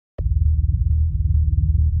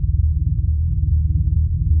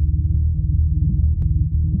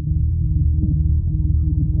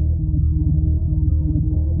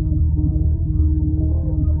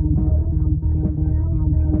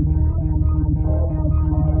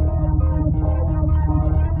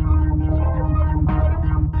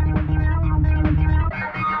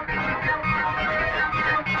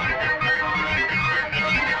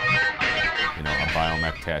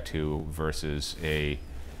tattoo versus a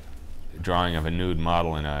drawing of a nude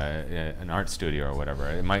model in an art studio or whatever.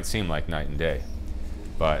 It might seem like night and day,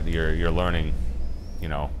 but you're learning, you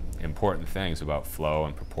know, important things about flow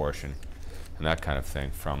and proportion and that kind of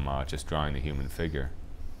thing from just drawing the human figure.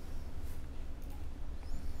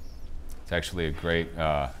 It's actually a great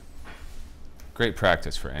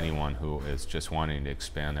practice for anyone who is just wanting to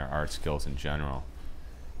expand their art skills in general.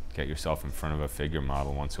 Get yourself in front of a figure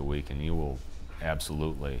model once a week and you will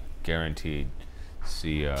absolutely, guaranteed,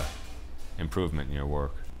 see improvement in your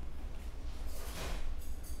work.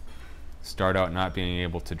 Start out not being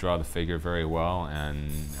able to draw the figure very well,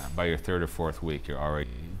 and by your third or fourth week you're already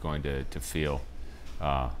going to feel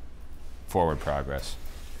forward progress.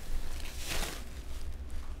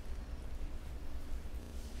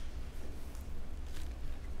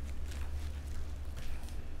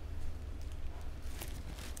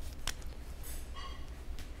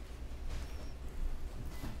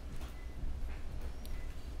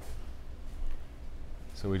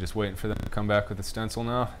 So we just waiting for them to come back with the stencil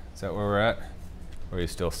now? Is that where we're at? Or are you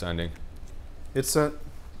still sending? It's sent.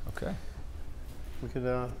 Okay. We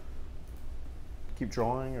could keep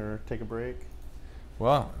drawing or take a break.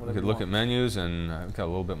 Well, we could look at menus, and I've got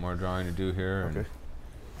a little bit more drawing to do here. Okay.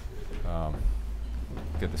 And,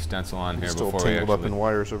 get the stencil on here still before we tangled up in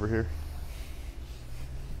wires over here.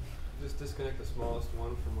 Just disconnect the smallest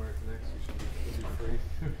one from where it connects. You should be free.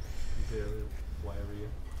 You can whatever you.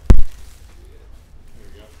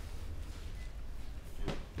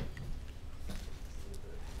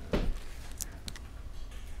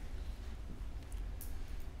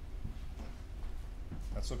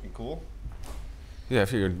 That's looking cool. Yeah,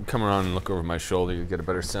 if you could come around and look over my shoulder, you'd get a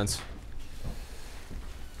better sense.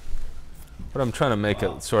 But I'm trying to make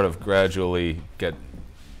it sort of gradually get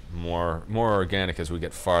more organic as we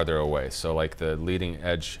get farther away. So like the leading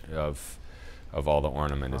edge of all the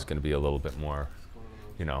ornament is going to be a little bit more,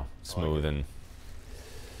 you know, smooth and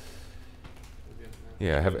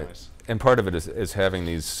yeah. And part of it is having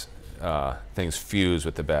these things fuse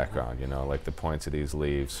with the background. You know, like the points of these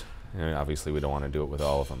leaves. You know, obviously, we don't want to do it with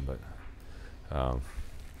all of them, but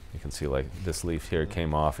you can see like this leaf here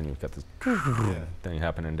came off, and you've got this thing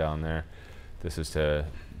happening down there. This is to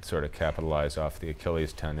sort of capitalize off the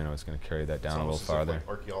Achilles tendon. I was going to carry that down a little farther. Like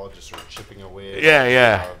archaeologists are chipping away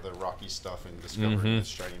at the rocky stuff and discovering this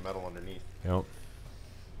shiny metal underneath. Yep.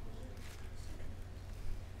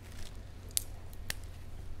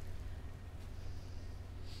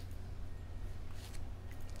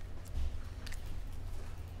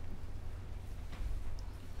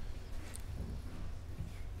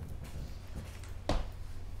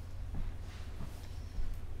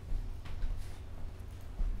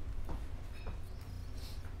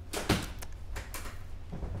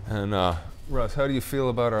 And Russ, how do you feel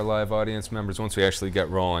about our live audience members once we actually get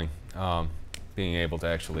rolling? Being able to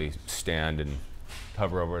actually stand and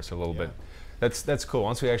hover over us a little bit. That's cool.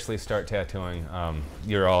 Once we actually start tattooing,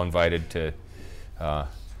 you're all invited to,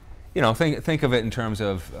 you know, think of it in terms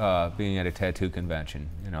of being at a tattoo convention.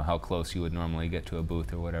 You know, how close you would normally get to a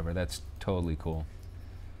booth or whatever. That's totally cool.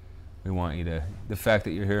 We want you to, the fact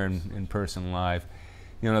that you're here in person live,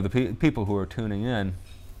 you know, the people who are tuning in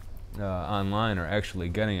online are actually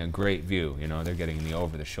getting a great view. You know, they're getting the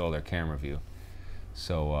over-the-shoulder camera view.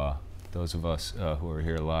 So those of us who are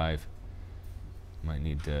here live might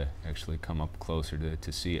need to actually come up closer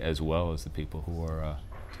to see as well as the people who are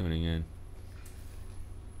tuning in.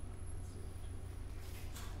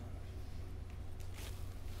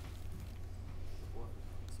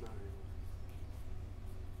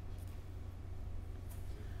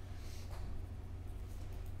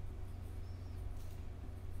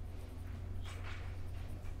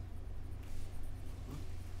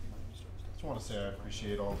 I just want to say I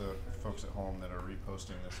appreciate all the folks at home that are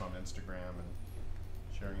reposting this on Instagram and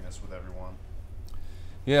sharing this with everyone.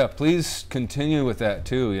 Yeah, please continue with that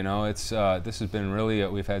too. You know, it's this has been really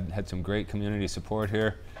we've had some great community support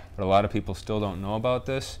here, but a lot of people still don't know about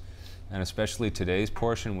this, and especially today's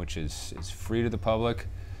portion, which is free to the public.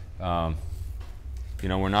 You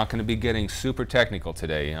know, we're not going to be getting super technical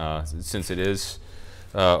today since it is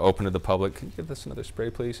open to the public. Can you give this another spray,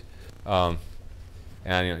 please?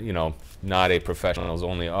 And you know, not a professionals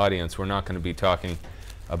only audience. We're not going to be talking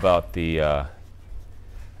about the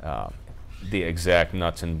exact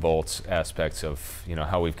nuts and bolts aspects of, you know,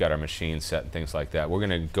 how we've got our machine set and things like that. We're going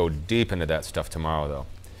to go deep into that stuff tomorrow, though.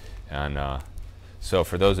 And so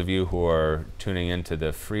for those of you who are tuning into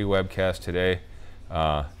the free webcast today,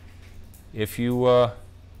 if you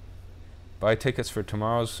buy tickets for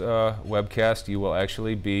tomorrow's webcast, you will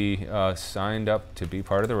actually be signed up to be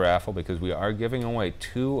part of the raffle, because we are giving away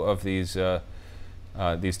 2 of these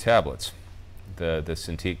these tablets, the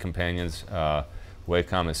Cintiq Companions.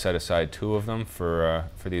 Wacom has set aside 2 of them for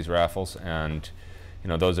these raffles, and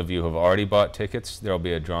those of you who have already bought tickets, there will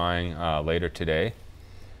be a drawing later today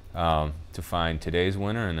to find today's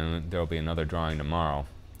winner, and then there will be another drawing tomorrow.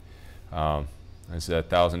 It's a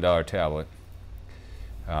 $1,000 tablet,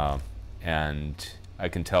 and I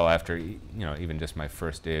can tell after even just my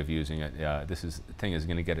first day of using it, this thing is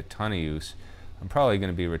going to get a ton of use. I'm probably going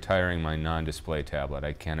to be retiring my non-display tablet.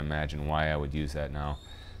 I can't imagine why I would use that now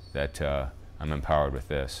that I'm empowered with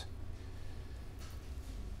this.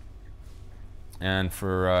 And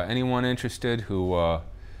for anyone interested who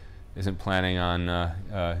isn't planning on,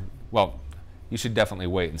 well, you should definitely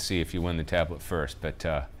wait and see if you win the tablet first, but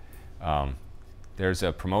there's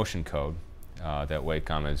a promotion code that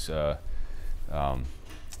Wacom has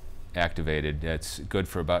activated. It's good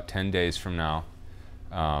for about 10 days from now,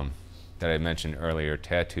 that I mentioned earlier,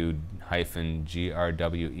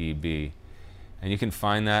 tattooed-GRWEB. And you can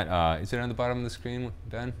find that, is it on the bottom of the screen,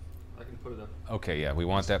 Ben? I can put it up. Okay, yeah, we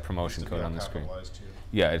want that promotion code on the screen. Too.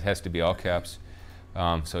 Yeah, it has to be all caps.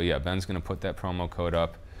 So yeah, Ben's going to put that promo code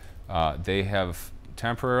up. They have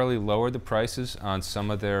temporarily lowered the prices on some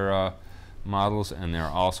of their models, and they're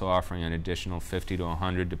also offering an additional 50 to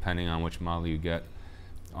 100, depending on which model you get,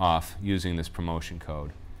 off using this promotion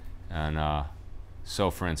code. And so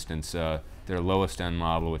for instance, their lowest end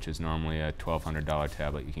model, which is normally a $1,200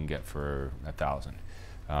 tablet, you can get for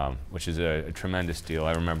 $1,000, which is a tremendous deal.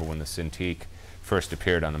 I remember when the Cintiq first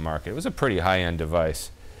appeared on the market. It was a pretty high-end device,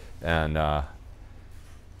 and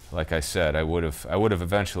like I said, I would have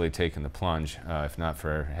eventually taken the plunge if not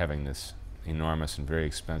for having this enormous and very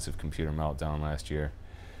expensive computer meltdown last year,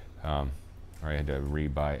 where I had to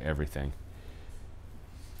re-buy everything.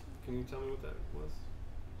 Can you tell me what that was?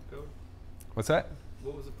 Code? What's that?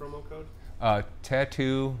 What was the promo code?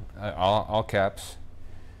 Tattoo, all caps,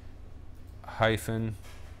 hyphen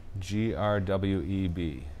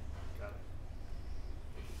GRWEB. Got it.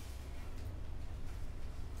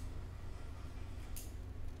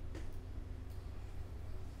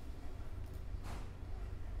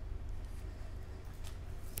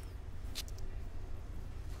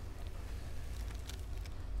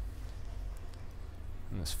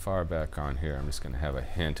 And this far back on here, I'm just going to have a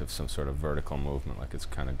hint of some sort of vertical movement, like it's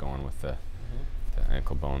kind of going with the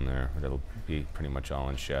ankle bone there, but it'll be pretty much all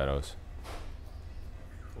in shadows.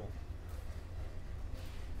 Cool.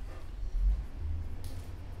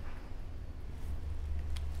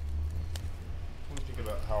 What do you think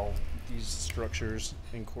about how these structures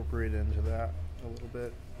incorporate into that a little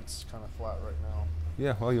bit? It's kind of flat right now.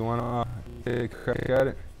 Yeah, well, you want to take a crack at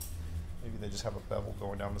it? Maybe they just have a bevel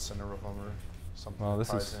going down the center of them, or something Well, that this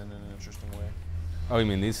ties is- in an interesting way. Oh, you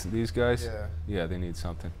mean these guys? Yeah. Yeah, they need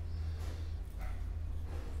something.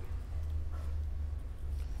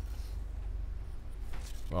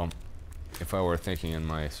 Well, if I were thinking in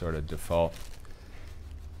my sort of default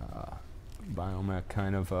biomech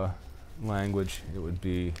kind of language, it would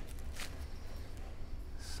be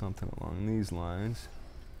something along these lines.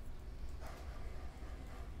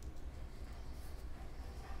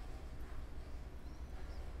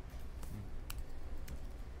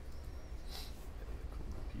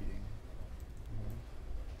 Repeating.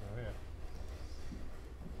 Oh yeah.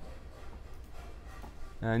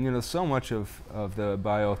 And so much of the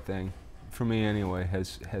bio thing, for me anyway,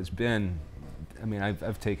 has been, I mean,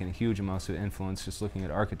 I've taken huge amounts of influence just looking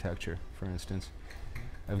at architecture, for instance.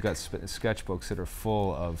 I've got sketchbooks that are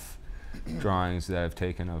full of drawings that I've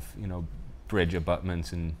taken of, bridge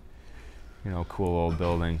abutments and, cool old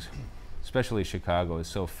buildings. Especially Chicago is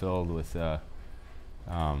so filled with,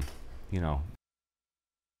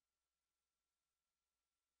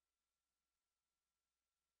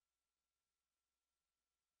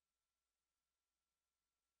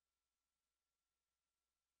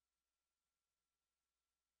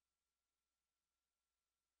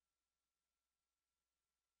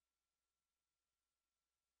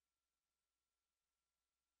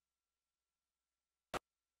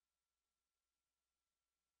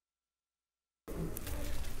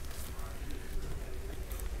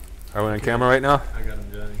 Are we on camera right now? I got him,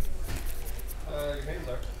 Johnny. Your hands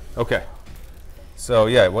are. Okay. So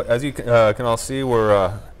yeah, as you can all see,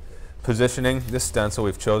 we're positioning this stencil.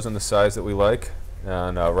 We've chosen the size that we like,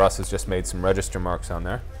 and Russ has just made some register marks on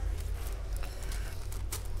there.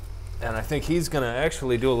 And I think he's going to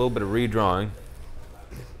actually do a little bit of redrawing.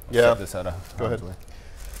 Yeah. Set this out of Go ahead. harm's way.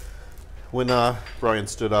 When Brian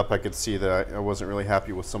stood up, I could see that I wasn't really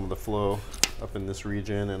happy with some of the flow up in this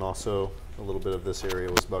region, and also a little bit of this area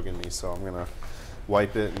was bugging me, so I'm going to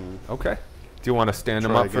wipe it and Okay. Do you want to stand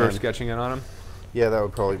him Try up for again. sketching it on him? Yeah, that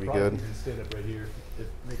would probably be Probably good. you can stand up right here. It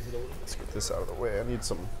makes it a little. Let's get this out of the way. I need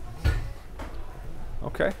some.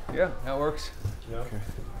 Okay, yeah, that works. Yeah. Okay.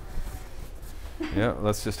 Yeah,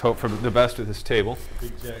 let's just hope for the best with this table.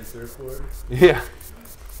 Big giant surfboard. Yeah.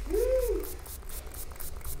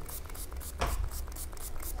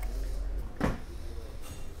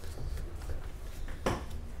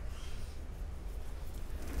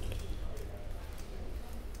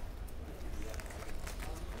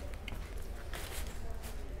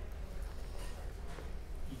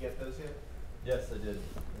 You get those yet? Yes, I did,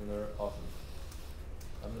 and they're awesome.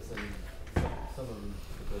 I'm missing some of them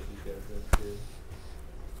because these guys are too.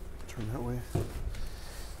 Turn that way.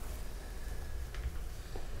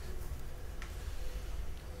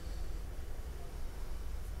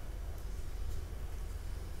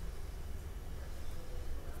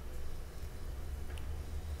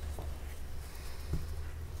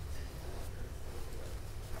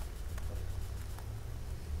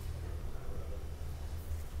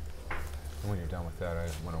 And when you're done with that, I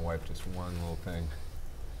want to wipe just one little thing.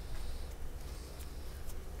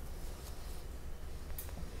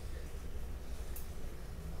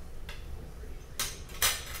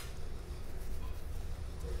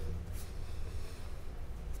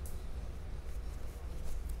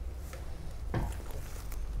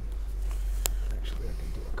 Actually, I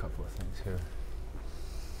can do a couple of things here.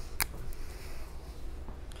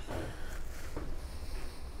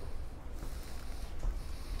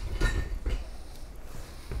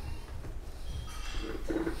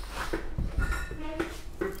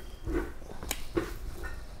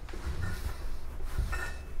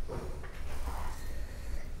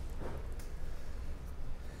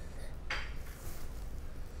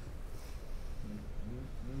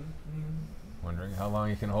 Wondering how long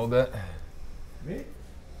you can hold that? Me?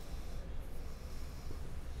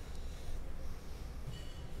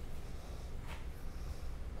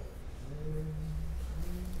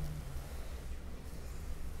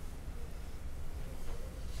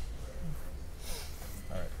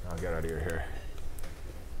 All right, I'll get out of your hair.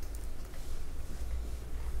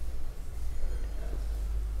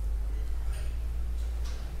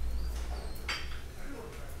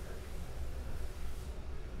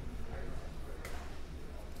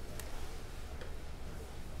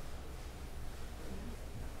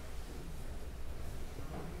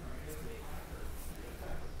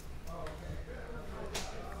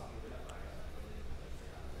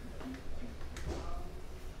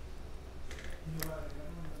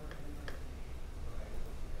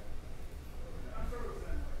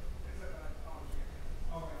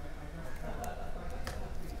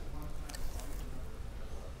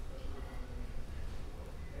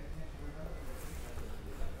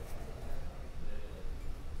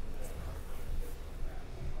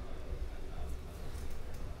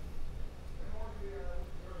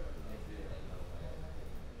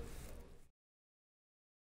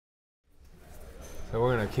 So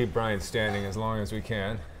we're going to keep Brian standing as long as we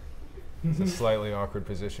can. It's a slightly awkward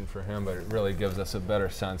position for him, but it really gives us a better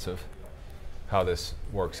sense of how this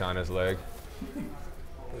works on his leg.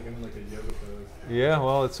 Like I'm like a yoga pose. Yeah,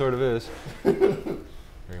 well, it sort of is. Here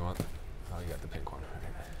you want? Oh, you got the pink one.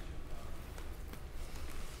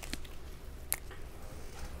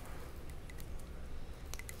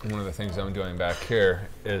 One of the things I'm doing back here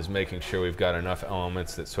is making sure we've got enough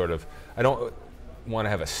elements that sort of, I don't want to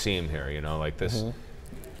have a seam here, you know, like this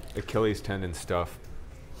Achilles tendon stuff.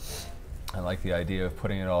 I like the idea of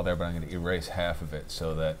putting it all there, but I'm going to erase half of it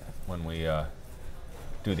so that when we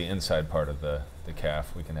do the inside part of the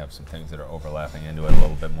calf, we can have some things that are overlapping into it a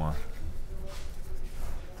little bit more.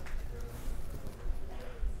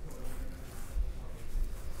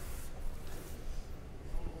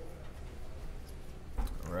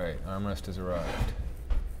 Right, armrest has arrived.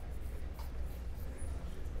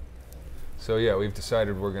 So yeah, we've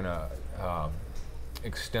decided we're going to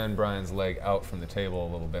extend Brian's leg out from the table a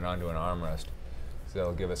little bit onto an armrest. So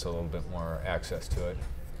that'll give us a little bit more access to it.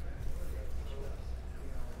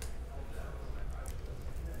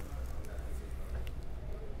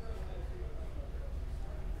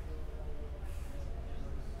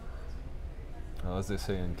 Well, as they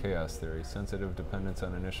say in chaos theory, sensitive dependence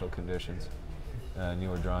on initial conditions. And you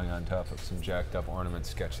were drawing on top of some jacked up ornament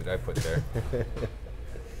sketch that I put there.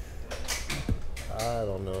 I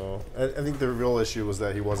don't know. I think the real issue was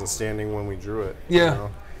that he wasn't standing when we drew it. Yeah. You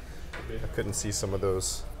know? I couldn't see some of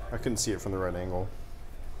those. I couldn't see it from the right angle.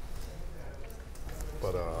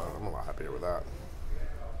 But I'm a lot happier with that.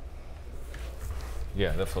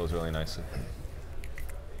 Yeah, that flows really nicely.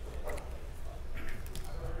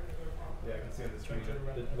 Yeah, I can see on the screen.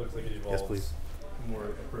 It looks like it evolves. Yes, please. more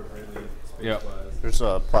appropriately Yep. space-wise. There's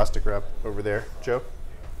a plastic wrap over there, Joe.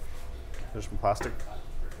 There's some plastic.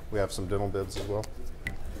 We have some dental bibs as well.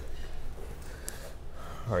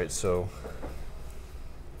 All right, so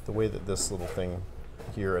the way that this little thing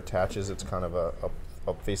here attaches, it's kind of a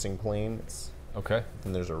up-facing plane. Okay.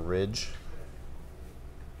 And there's a ridge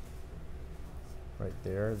right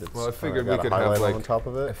there. That's Well, I figured we got a could have highlight like on top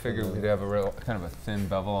of it. I figured we could have a real kind of a thin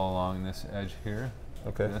bevel along this edge here.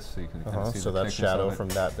 Okay. This, so you can kind of see So the that's thickness shadow of it. from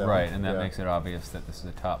that down. Right, and that Yeah. makes it obvious that this is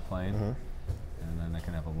a top plane. Mhm. And then they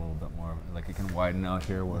can have a little bit more, like it can widen out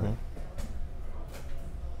here where Mhm.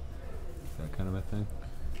 that kind of a thing.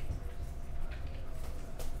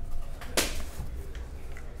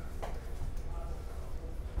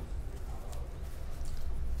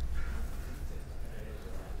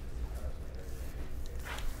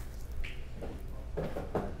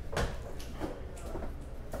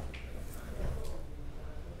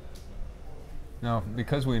 Now,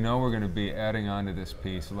 because we know we're going to be adding on to this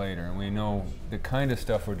piece later, and we know the kind of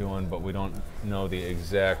stuff we're doing, but we don't know the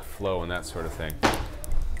exact flow and that sort of thing.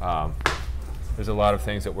 There's a lot of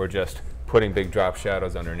things that we're just putting big drop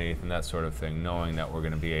shadows underneath and that sort of thing, knowing that we're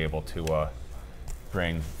going to be able to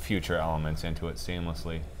bring future elements into it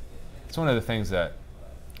seamlessly. It's one of the things that,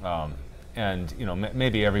 and you know,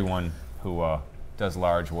 maybe everyone who does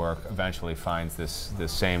large work eventually finds this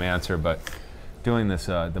same answer, but doing this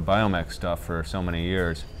the biomech stuff for so many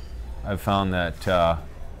years, I've found that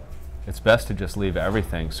it's best to just leave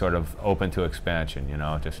everything sort of open to expansion. You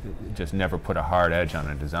know, just never put a hard edge on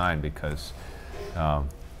a design, because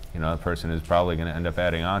you know, the person is probably going to end up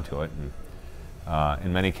adding on to it. And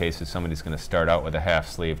in many cases, somebody's going to start out with a half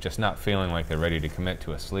sleeve, just not feeling like they're ready to commit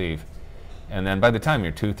to a sleeve. And then by the time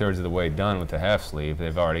you're 2/3 of the way done with the half sleeve,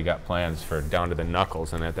 they've already got plans for down to the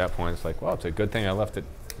knuckles. And at that point, it's like, well, it's a good thing I left it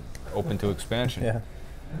open to expansion. Yeah.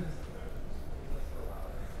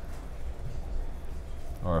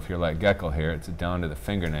 Or if you're like Geckle here, it's down to the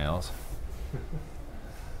fingernails. Going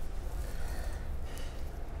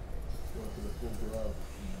for the full glove.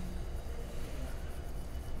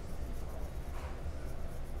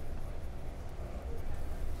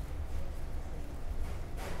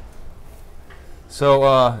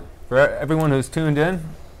 So for everyone who's tuned in,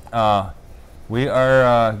 we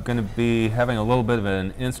are going to be having a little bit of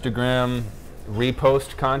an Instagram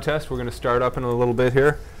repost contest. We're going to start up in a little bit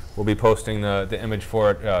here. We'll be posting the image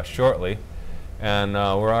for it shortly. And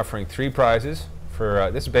we're offering 3 prizes.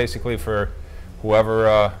 For this is basically for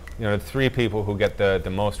whoever, you know, the 3 people who get the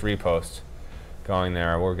most reposts going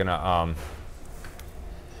there. We're going to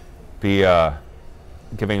be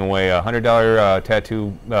giving away a $100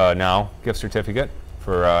 Tattoo Now gift certificate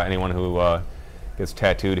for anyone who gets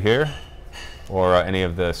tattooed here, or any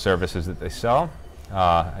of the services that they sell.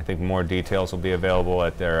 I think more details will be available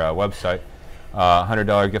at their website.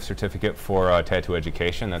 $100 gift certificate for tattoo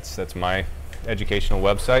education. That's my educational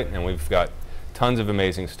website, and we've got tons of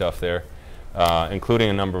amazing stuff there, including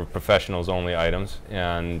a number of professionals only items.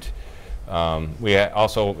 And we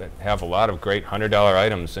also have a lot of great $100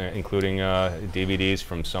 items, including DVDs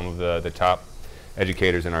from some of the top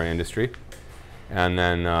educators in our industry. And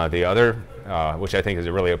then the other, which I think is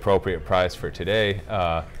a really appropriate prize for today,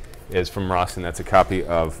 is from Russ, and that's a copy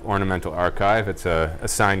of Ornamental Archive. It's a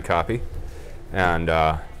signed copy, and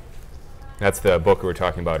that's the book we were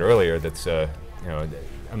talking about earlier. That's you know,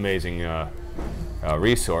 amazing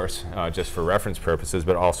resource just for reference purposes,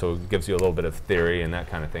 but also gives you a little bit of theory and that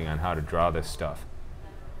kind of thing on how to draw this stuff.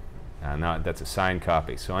 And that's a signed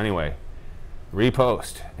copy. So anyway,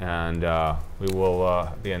 repost, and we will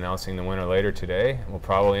be announcing the winner later today. We'll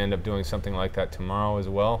probably end up doing something like that tomorrow as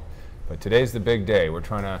well. But today's the big day. We're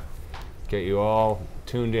trying to get you all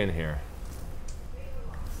tuned in here.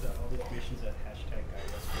 So all the information's at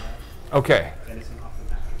 #GuideUs for that. Okay. And it's an off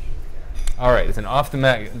the mat. All right, it's an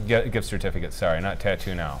off-the-mat gift certificate. Sorry, not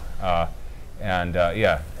Tattoo Now. And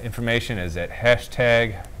yeah, information is at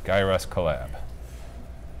 #GuyRussCollab.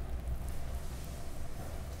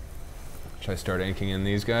 Should I start inking in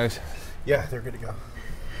these guys? Yeah, they're good to go.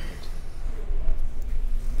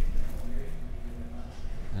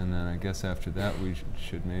 And then I guess after that we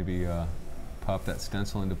should maybe pop that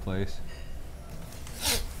stencil into place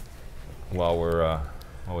while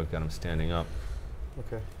we've got them standing up.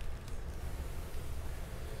 Okay.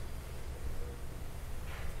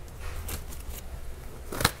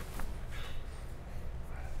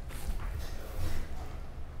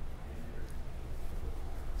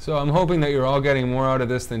 So I'm hoping that you're all getting more out of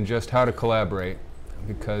this than just how to collaborate,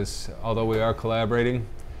 because although we are collaborating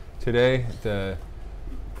today, the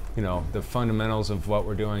fundamentals of what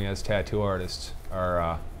we're doing as tattoo artists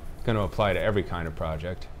are going to apply to every kind of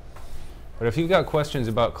project. But if you've got questions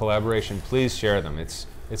about collaboration, please share them. It's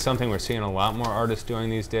something we're seeing a lot more artists doing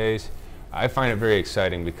these days. I find it very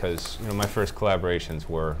exciting because, you know, my first collaborations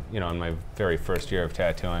were, you know, in my very first year of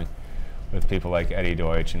tattooing with people like Eddie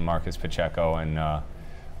Deutsch and Marcus Pacheco, and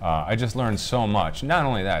I just learned so much. Not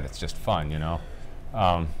only that, it's just fun, you know.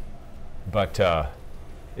 But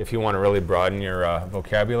if you want to really broaden your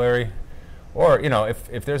vocabulary, or, you know,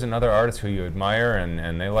 if there's another artist who you admire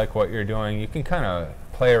and they like what you're doing, you can kind of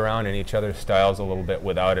play around in each other's styles a little bit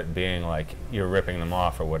without it being like you're ripping them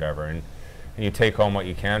off or whatever. And you take home what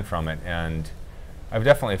you can from it. And I've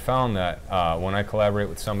definitely found that when I collaborate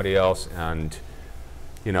with somebody else and,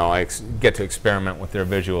 you know, I get to experiment with their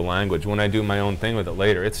visual language, when I do my own thing with it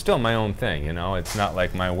later, it's still my own thing, you know. It's not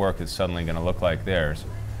like my work is suddenly going to look like theirs.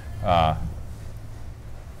 That's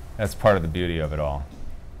part of the beauty of it all.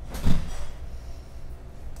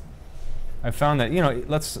 I found that, you know,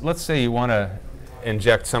 let's say you want to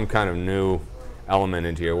inject some kind of new element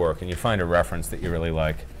into your work and you find a reference that you really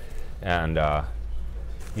like, and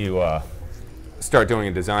you start doing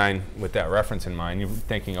a design with that reference in mind. You're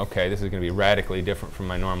thinking, okay, this is going to be radically different from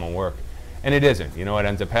my normal work. And it isn't. You know, what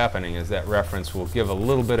ends up happening is that reference will give a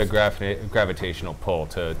little bit of gravitational pull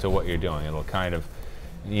to what you're doing. It'll kind of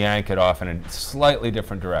yank it off in a slightly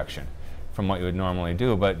different direction from what you would normally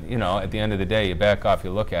do. But, you know, at the end of the day, you back off,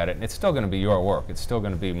 you look at it, and it's still going to be your work. It's still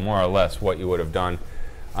going to be more or less what you would have done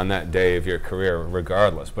on that day of your career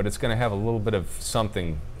regardless. But it's going to have a little bit of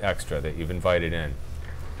something extra that you've invited in.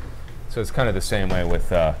 So it's kind of the same way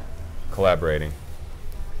with collaborating.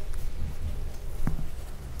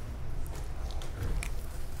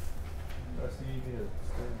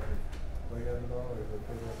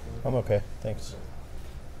 I'm okay, thanks.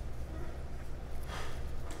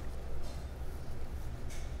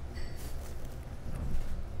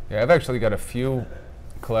 Yeah, I've actually got a few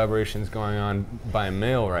collaborations going on by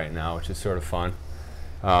mail right now, which is sort of fun.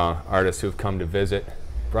 Artists who've come to visit.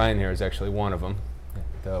 Brian here is actually one of them.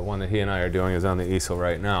 The one that he and I are doing is on the easel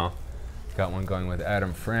right now. Got one going with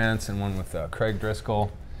Adam France and one with Craig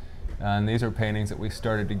Driscoll. And these are paintings that we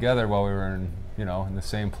started together while we were in, you know, in the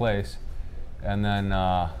same place. And then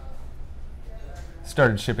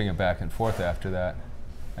started shipping it back and forth after that.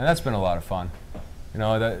 And that's been a lot of fun. You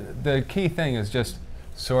know, the key thing is just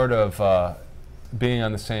sort of being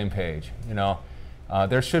on the same page. You know,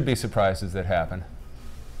 there should be surprises that happen,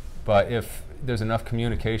 but if there's enough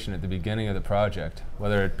communication at the beginning of the project,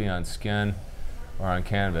 whether it be on skin or on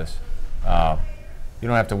canvas, you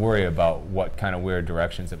don't have to worry about what kind of weird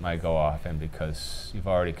directions it might go off in, because you've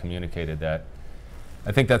already communicated that.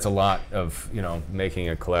 I think that's a lot of, you know, making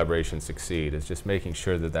a collaboration succeed, is just making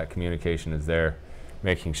sure that that communication is there,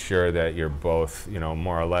 making sure that you're both, you know,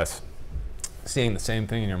 more or less seeing the same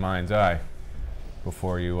thing in your mind's eye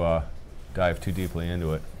before you dive too deeply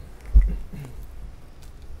into it.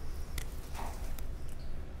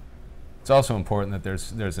 It's also important that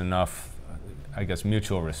there's enough, I guess,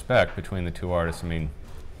 mutual respect between the two artists. I mean,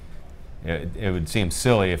 it would seem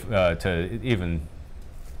silly if, to even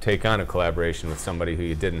take on a collaboration with somebody who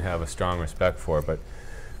you didn't have a strong respect for, but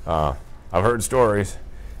I've heard stories,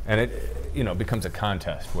 and it, you know, becomes a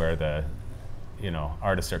contest where the, you know,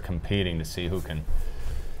 artists are competing to see who can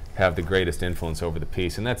have the greatest influence over the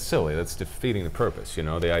piece, and that's silly. That's defeating the purpose. You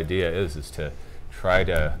know, the idea is to try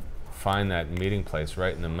to find that meeting place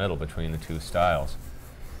right in the middle between the two styles.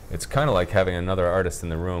 It's kind of like having another artist in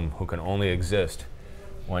the room who can only exist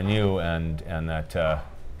when you and that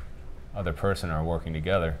other person are working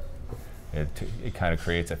together. It kind of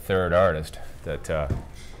creates a third artist that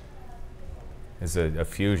is a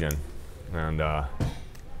fusion, and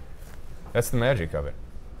that's the magic of it.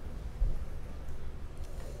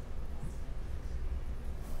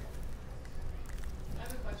 I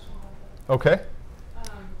have a question. Okay.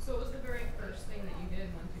 So what was the very first thing that you did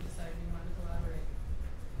once you decided you wanted to collaborate?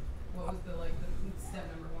 What was the step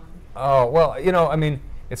number one? Oh, well, you know, I mean,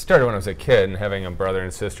 it started when I was a kid, and having a brother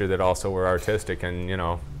and sister that also were artistic, and, you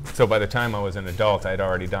know, so by the time I was an adult, I'd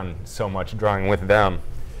already done so much drawing with them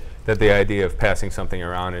that the idea of passing something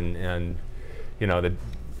around and you know, the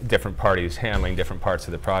different parties handling different parts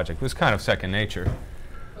of the project was kind of second nature.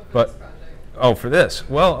 But for this project? Oh, for this?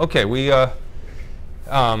 Well, okay, we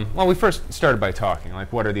first started by talking,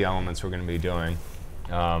 like, what are the elements we're going to be doing?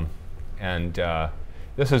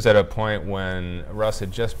 This was at a point when Russ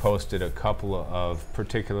had just posted a couple of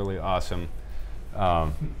particularly awesome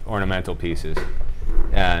ornamental pieces.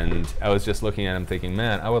 And I was just looking at him thinking,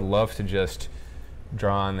 man, I would love to just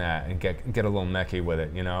draw on that and get a little mechy with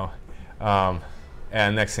it, you know?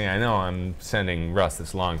 And next thing I know, I'm sending Russ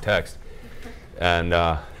this long text. And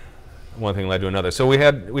one thing led to another. So we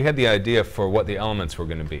had the idea for what the elements were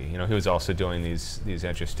going to be. You know, he was also doing these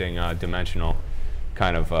interesting dimensional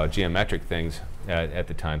kind of geometric things at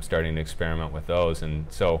the time, starting to experiment with those. And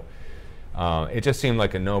so it just seemed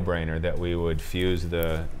like a no-brainer that we would fuse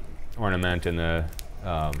the ornament and the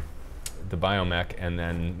biomech and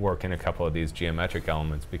then work in a couple of these geometric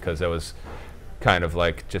elements, because that was kind of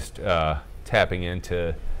like just tapping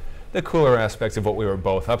into the cooler aspects of what we were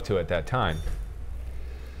both up to at that time.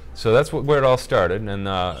 So that's where it all started.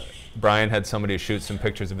 And Brian had somebody shoot some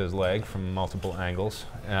pictures of his leg from multiple angles.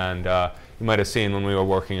 And you might have seen when we were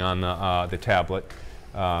working on the tablet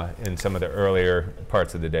in some of the earlier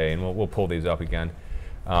parts of the day, and we'll pull these up again.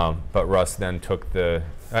 But Russ then took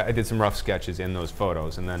I did some rough sketches in those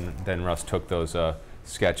photos, and then Russ took those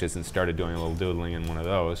sketches and started doing a little doodling in one of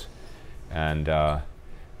those, and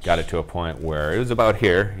got it to a point where it was about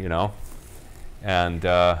here, you know. And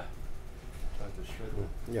Yeah,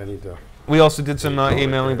 I need to. we also did some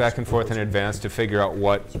emailing back and forth in advance to figure out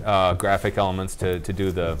what graphic elements to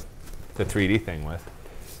do the 3D thing with.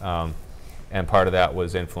 And part of that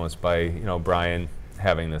was influenced by, you know, Brian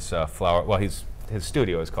having this flower. Well, his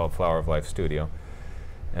studio is called Flower of Life Studio.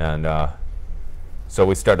 And so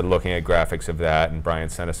we started looking at graphics of that, and Brian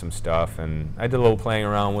sent us some stuff, and I did a little playing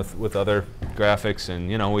around with other graphics, and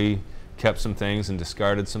you know, we kept some things and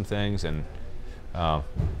discarded some things, and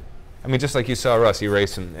I mean, just like you saw Russ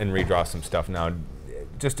erase and redraw some stuff. Now,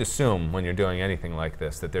 just assume when you're doing anything like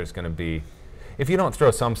this that there's going to be, if you don't throw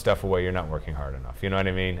some stuff away, you're not working hard enough. You know what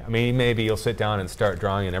I mean? I mean, maybe you'll sit down and start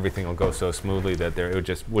drawing, and everything will go so smoothly that it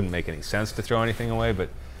just wouldn't make any sense to throw anything away. But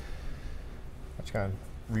I just kind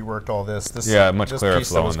of reworked all this. Yeah, much this clearer piece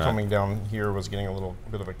flow that was on that. coming down here was getting a little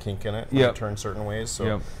bit of a kink in it. When Yep. it turned certain ways, so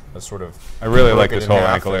Yep. I sort of. I really broke like it this in whole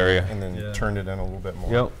half ankle area. and then Yeah. turned it in a little bit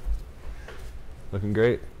more. Yep. Looking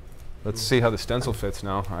great. Let's see how the stencil fits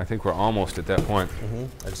now. I think we're almost at that point.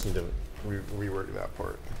 I just need to rework that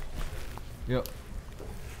part. Yep.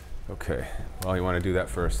 Okay. Well, you want to do that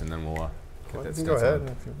first, and then we'll get Well, that you can stencil. go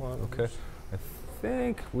ahead if you want. Okay. I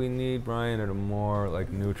think we need Brian at a more like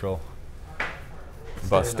neutral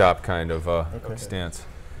bus stop kind of stance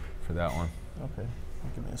for that one. Okay.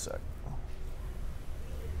 Give me a sec.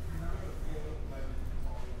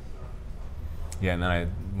 Yeah, and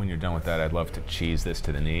then when you're done with that, I'd love to cheese this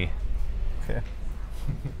to the knee. Okay.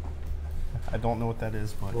 I don't know what that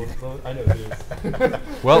is, but. I know it is.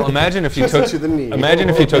 Well, imagine if you Just took to the knee. imagine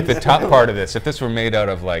if you took the top part of this. If this were made out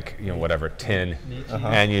of like, you know, whatever, tin, Uh-huh.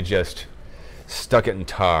 and you just stuck it in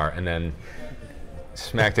tar and then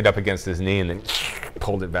smacked it up against his knee and then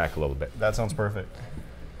pulled it back a little bit. That sounds perfect.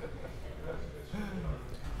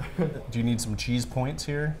 Do you need some cheese points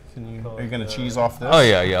here? Are you going to cheese off this? Oh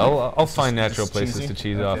yeah, yeah. I'll find just natural places cheesy? to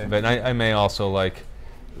cheese off Okay. of it. And I may also like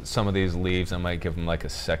some of these leaves. I might give them like a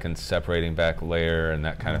second separating back layer and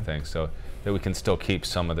that kind of thing, so that we can still keep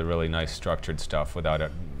some of the really nice structured stuff without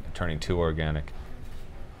it turning too organic.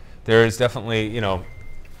 There is definitely, you know,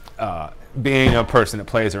 being a person that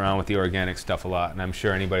plays around with the organic stuff a lot, and I'm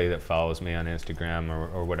sure anybody that follows me on Instagram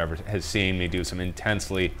or whatever has seen me do some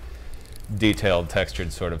intensely detailed,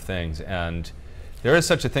 textured sort of things, and there is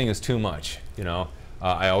such a thing as too much. You know,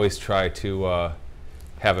 I always try to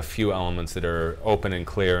have a few elements that are open and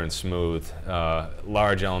clear and smooth,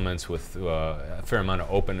 large elements with a fair amount of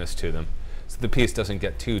openness to them, so the piece doesn't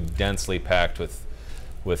get too densely packed with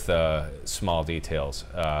small details.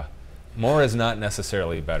 More is not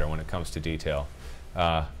necessarily better when it comes to detail.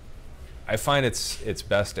 I find it's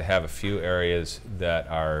best to have a few areas that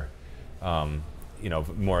are you know,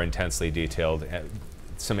 more intensely detailed,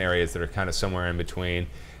 some areas that are kind of somewhere in between,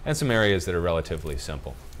 and some areas that are relatively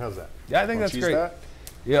simple. How's that? Yeah, I think Wanna that's cheese great. that?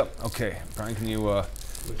 Yep. Okay, Brian, can you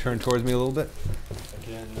turn towards me a little bit?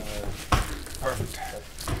 Again, Perfect.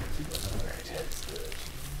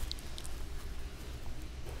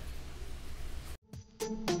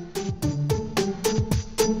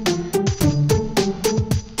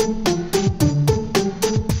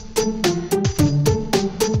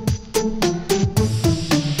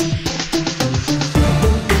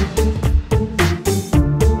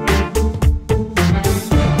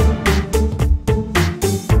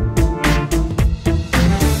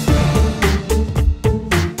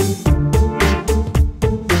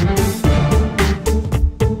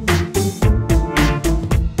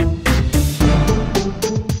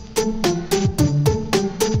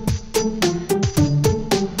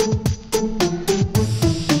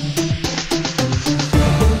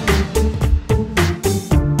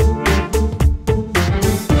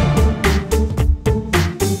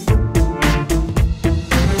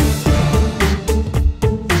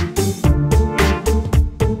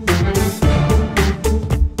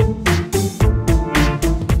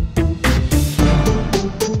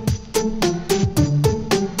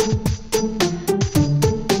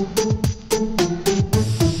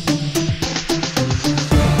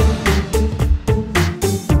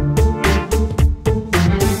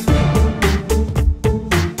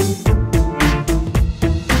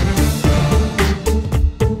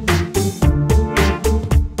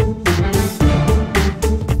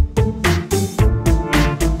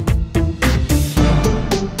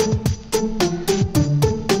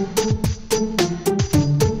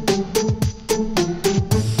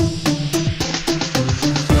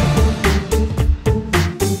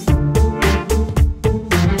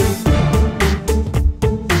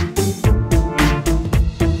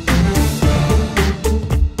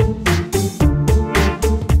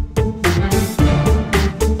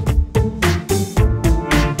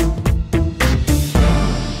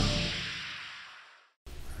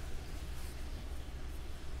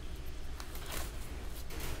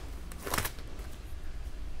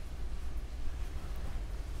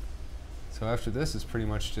 So after this is pretty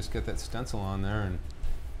much just get that stencil on there and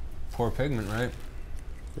pour pigment, right?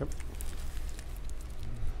 Yep.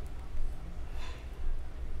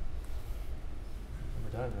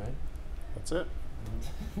 We're done, right? That's it.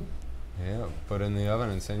 Yeah, put it in the oven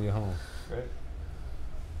and send you home. Great.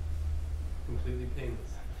 Completely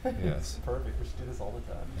painless. Yes. Perfect. We should do this all the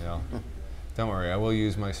time. Yeah. Don't worry, I will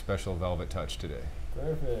use my special velvet touch today.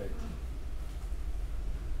 Perfect.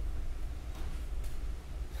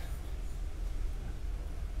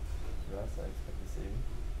 Russ, I expect to see.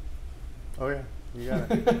 Oh yeah, you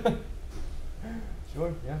got it.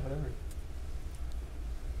 Sure, yeah, whatever.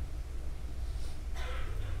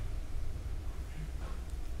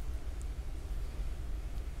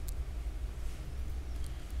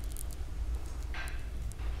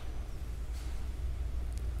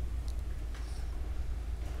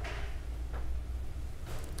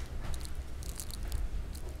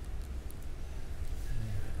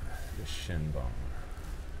 The shin bone.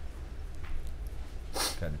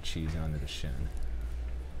 Got to cheese onto the shin.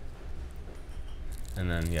 And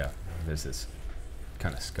then, yeah, there's this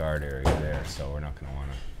kind of scarred area there, so we're not going to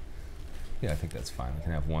want to. Yeah, I think that's fine. We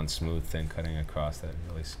can have one smooth thing cutting across that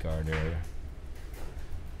really scarred area.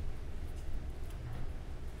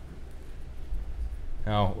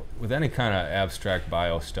 Now, with any kind of abstract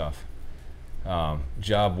bio stuff,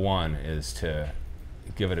 job one is to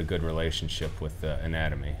give it a good relationship with the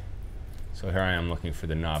anatomy. So here I am looking for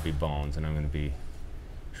the knobby bones, and I'm going to be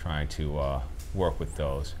trying to work with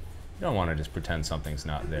those. You don't want to just pretend something's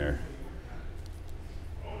not there,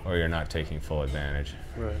 or you're not taking full advantage.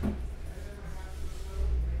 Right.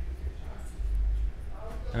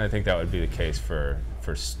 And I think that would be the case for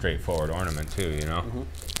straightforward ornament too, you know?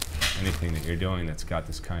 Anything that you're doing that's got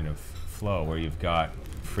this kind of flow where you've got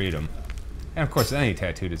freedom. And of course, any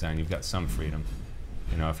tattoo design, you've got some freedom.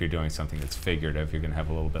 You know, if you're doing something that's figurative, you're going to have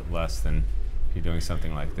a little bit less than if you're doing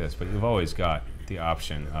something like this. But you've always got the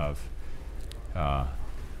option of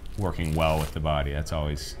working well with the body. That's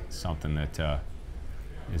always something that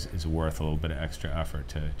is worth a little bit of extra effort,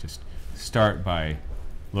 to just start by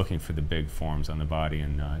looking for the big forms on the body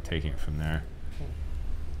and taking it from there.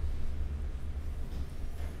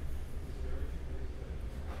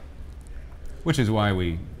 Which is why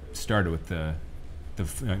we started with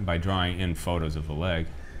by drawing in photos of the leg.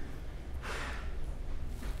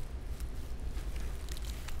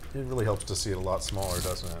 It really helps to see it a lot smaller,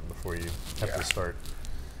 doesn't it, before you have to start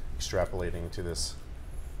extrapolating to this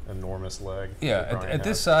enormous leg. Yeah, at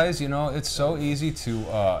this size, you know, it's so easy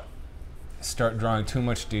to start drawing too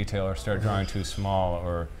much detail or start drawing too small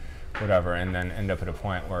or whatever, and then end up at a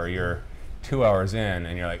point where you're 2 hours in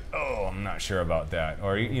and you're like, oh, I'm not sure about that.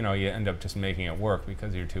 Or, you know, you end up just making it work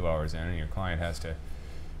because you're 2 hours in and your client has to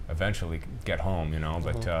eventually get home, you know.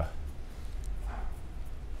 But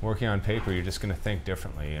working on paper, you're just going to think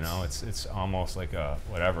differently, you know. It's almost like a,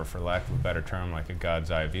 whatever, for lack of a better term, like a God's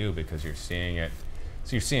eye view, because you're seeing it.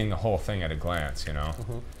 So you're seeing the whole thing at a glance, you know.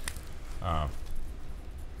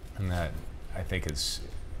 And that, I think, is...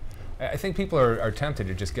 I think people are tempted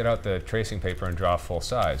to just get out the tracing paper and draw full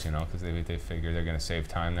size, you know, because they figure they're going to save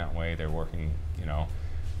time that way. They're working, you know,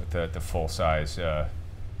 with the full size, you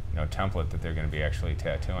know, template that they're going to be actually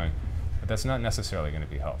tattooing. But that's not necessarily going to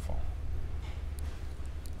be helpful.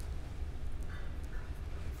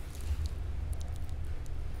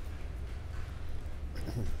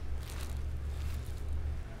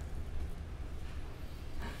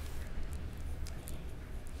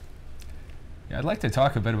 Yeah, I'd like to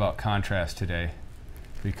talk a bit about contrast today,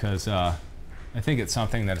 because I think it's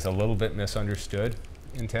something that is a little bit misunderstood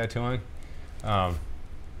in tattooing.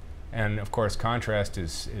 And of course, contrast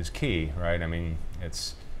is key, right? I mean,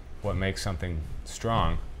 it's what makes something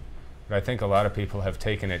strong. But I think a lot of people have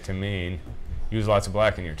taken it to mean use lots of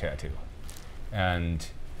black in your tattoo. And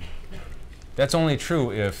that's only true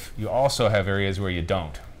if you also have areas where you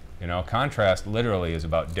don't. You know, contrast literally is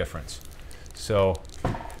about difference. So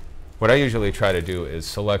what I usually try to do is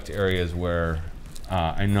select areas where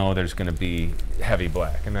I know there's going to be heavy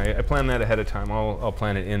black, and I plan that ahead of time. I'll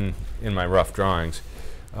plan it in my rough drawings.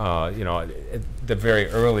 You know, at the very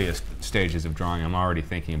earliest stages of drawing, I'm already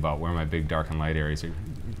thinking about where my big dark and light areas are.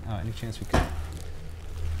 Any chance we could?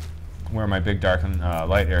 Where my big dark and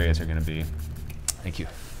light areas are going to be. Thank you.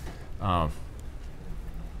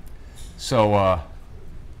 So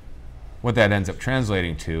what that ends up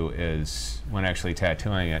translating to is, when actually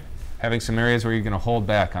tattooing it, having some areas where you're going to hold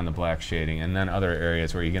back on the black shading, and then other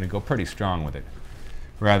areas where you're going to go pretty strong with it,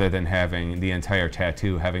 rather than having the entire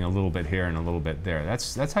tattoo having a little bit here and a little bit there.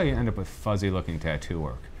 That's how you end up with fuzzy looking tattoo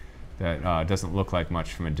work that doesn't look like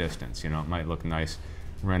much from a distance. You know, it might look nice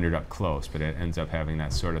rendered up close, but it ends up having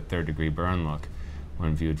that sort of third-degree burn look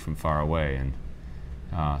when viewed from far away. And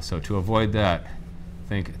so to avoid that,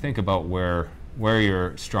 think about where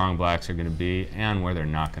your strong blacks are going to be and where they're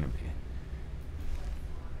not going to be.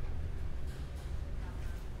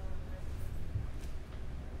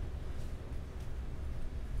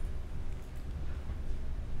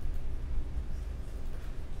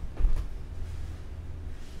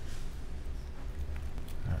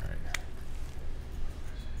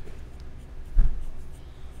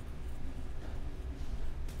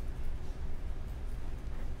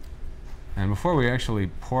 And before we actually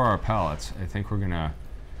pour our palettes, I think we're going to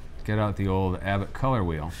get out the old Abbott color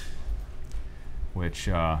wheel, which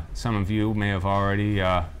some of you may have already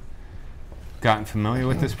gotten familiar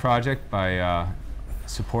with this project by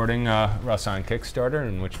supporting Russ on Kickstarter,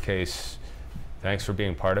 in which case, thanks for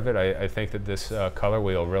being part of it. I think that this color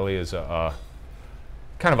wheel really is a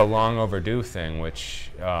kind of a long overdue thing, which,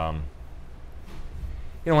 you know,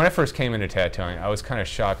 when I first came into tattooing, I was kind of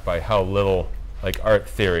shocked by how little like art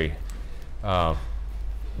theory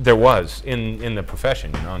there was in the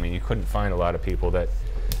profession. You know, I mean, you couldn't find a lot of people that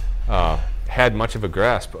had much of a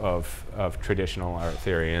grasp of traditional art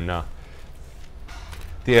theory. And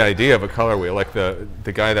the idea of a color wheel, like the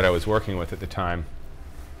guy that I was working with at the time,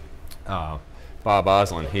 Bob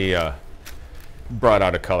Oslin, he brought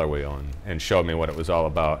out a color wheel and showed me what it was all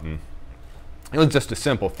about. And it was just a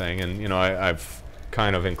simple thing. And you know, I've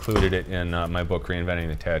kind of included it in my book, Reinventing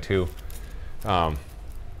the Tattoo.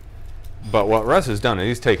 But what Russ has done is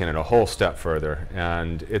he's taken it a whole step further,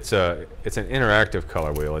 and it's an interactive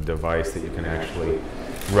color wheel, a device that you can actually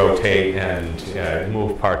rotate and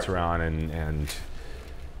move parts around and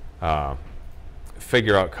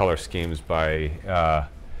figure out color schemes by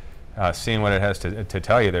seeing what it has to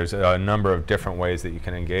tell you. There's a number of different ways that you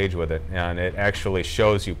can engage with it, and it actually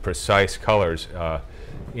shows you precise colors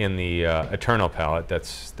in the Eternal palette.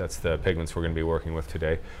 That's the pigments we're going to be working with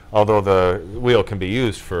today. Although the wheel can be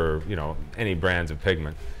used for, you know, any brands of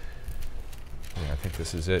pigment. Yeah, I think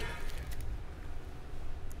this is it.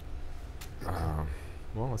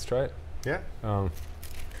 Well, let's try it. Yeah. Good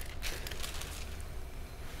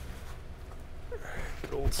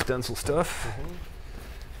old stencil stuff.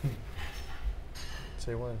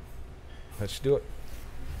 Say when. That should do it.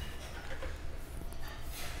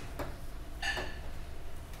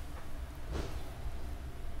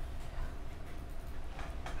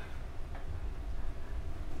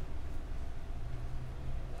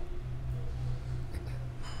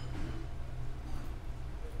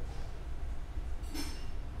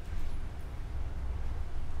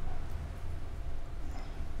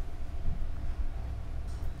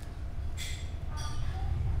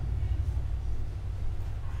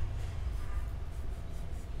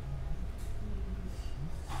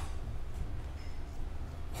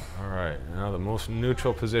 Now the most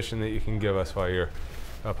neutral position that you can give us while you're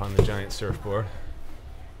up on the giant surfboard.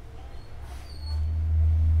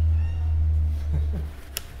 It's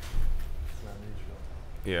not neutral.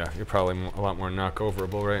 Yeah, you're probably a lot more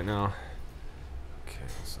knock-overable right now. Okay,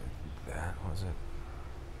 it's like that, was it?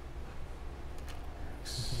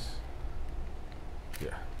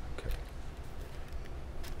 Yeah, okay.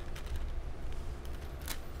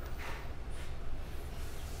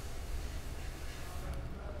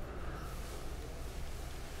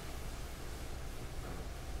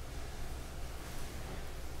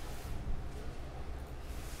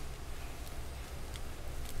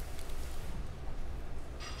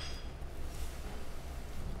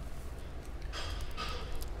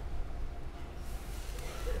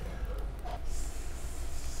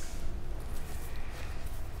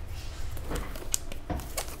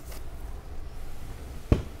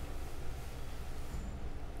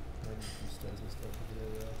 Maybe some stencil stuff over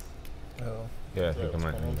there, Ross. Oh. Yeah, I think I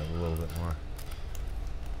might need a little bit more.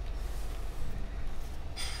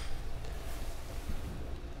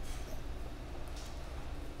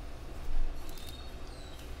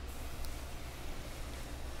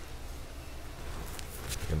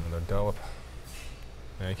 Get another dollop.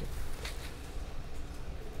 Thank you.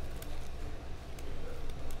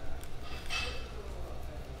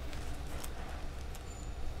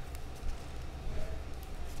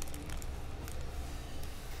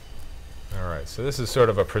 All right, so this is sort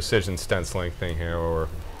of a precision stenciling thing here, where we're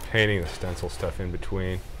painting the stencil stuff in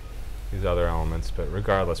between these other elements, but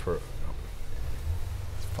regardless, it's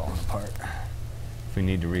falling apart. If we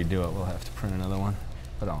need to redo it, we'll have to print another one,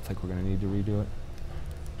 but I don't think we're going to need to redo it.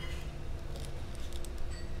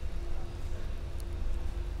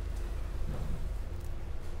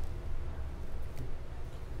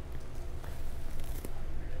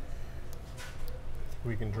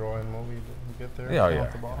 We can draw in when we get there. Yeah, down yeah,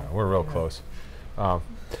 at the bottom. we're real close.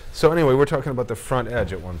 So anyway, we're talking about the front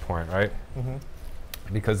edge at one point, right? Mm-hmm.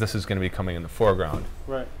 Because this is going to be coming in the foreground.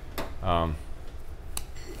 Right.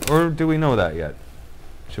 Or do we know that yet?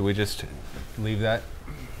 Should we just leave that?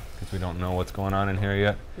 Because we don't know what's going on in here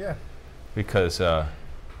yet? Yeah. Because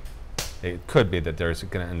it could be that there's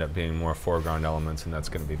going to end up being more foreground elements, and that's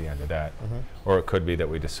going to be the end of that. Mm-hmm. Or it could be that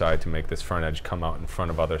we decide to make this front edge come out in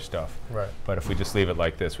front of other stuff. Right. But if we just leave it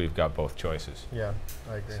like this, we've got both choices. Yeah,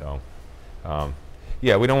 I agree. So,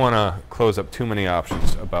 yeah, we don't want to close up too many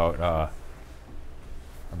options about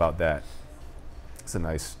that. It's a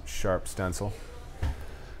nice sharp stencil.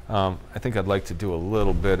 I think I'd like to do a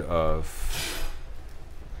little bit of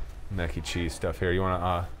mac and cheese stuff here. You want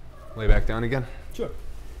to lay back down again? Sure.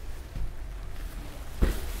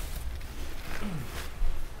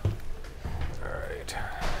 All right.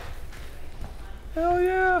 Hell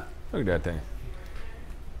yeah! Look at that thing.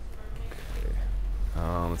 Okay.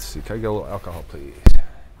 Let's see. Can I get a little alcohol, please?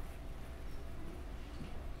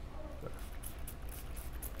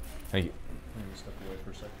 Thank you. Let me step away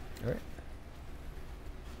for a second. All right.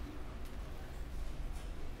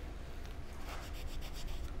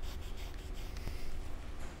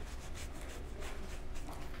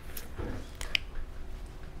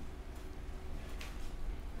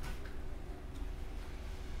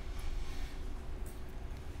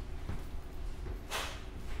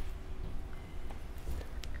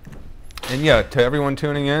 And yeah, to everyone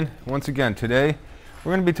tuning in, once again, today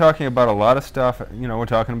we're going to be talking about a lot of stuff. You know, we're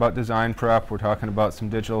talking about design prep, we're talking about some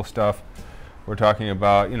digital stuff, we're talking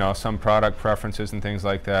about, you know, some product preferences and things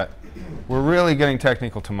like that. We're really getting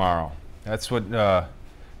technical tomorrow. That's what,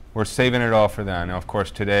 we're saving it all for then. Now, of course,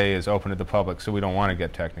 today is open to the public, so we don't want to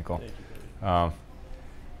get technical.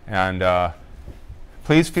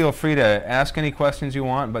 Please feel free to ask any questions you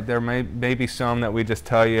want, but there may be some that we just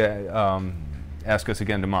tell you, ask us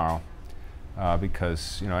again tomorrow.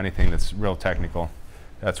 Because, you know, anything that's real technical,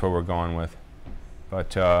 that's where we're going with.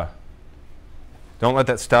 But don't let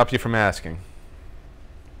that stop you from asking.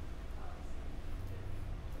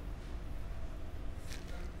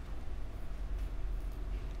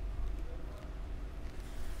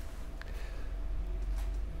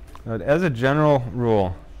 As a general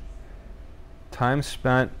rule, time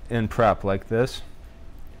spent in prep like this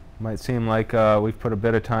might seem like we've put a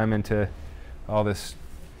bit of time into all this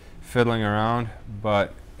fiddling around,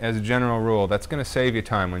 but as a general rule, that's going to save you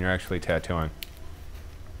time when you're actually tattooing.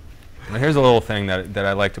 Now here's a little thing that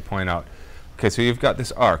I like to point out. Okay, so you've got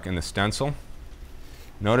this arc in the stencil.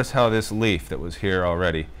 Notice how this leaf that was here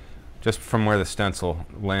already, just from where the stencil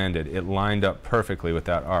landed, it lined up perfectly with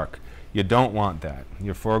that arc. You don't want that.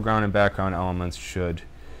 Your foreground and background elements should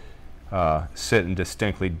sit in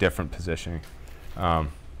distinctly different positioning.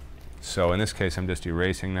 So in this case, I'm just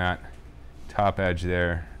erasing that top edge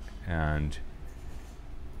there and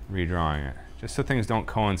redrawing it, just so things don't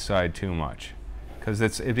coincide too much, because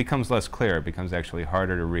it becomes less clear. It becomes actually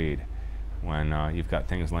harder to read when you've got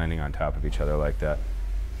things landing on top of each other like that.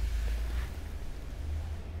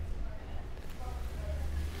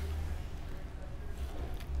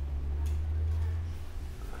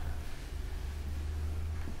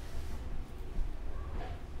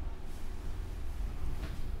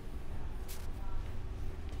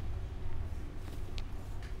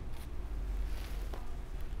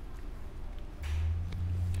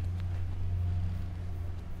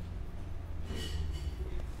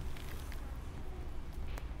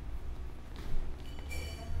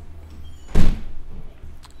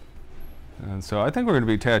 And so I think we're going to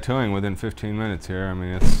be tattooing within 15 minutes here. I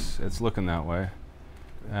mean, it's looking that way.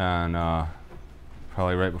 And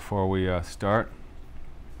probably right before we start,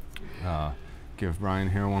 give Brian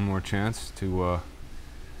here one more chance to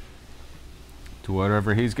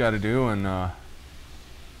whatever he's got to do, and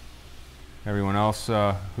everyone else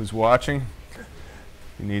who's watching,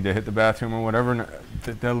 you need to hit the bathroom or whatever,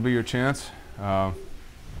 that'll be your chance. And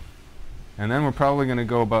then we're probably going to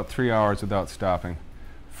go about 3 hours without stopping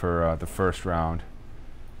for the first round.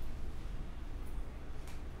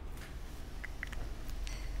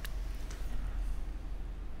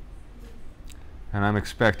 And I'm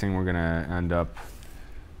expecting we're going to end up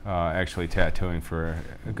actually tattooing for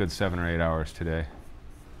a good 7 or 8 hours today,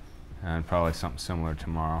 and probably something similar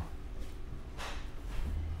tomorrow.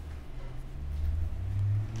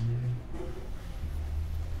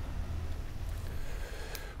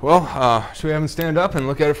 Well, should we have him stand up and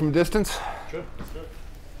look at it from a distance? Sure, let's do it.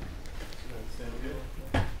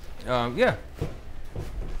 Yeah.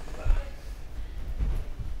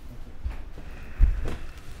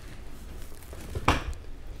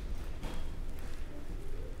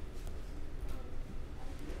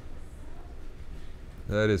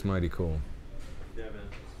 That is mighty cool. Yeah, man.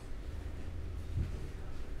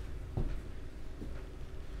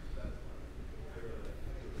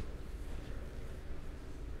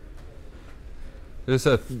 There's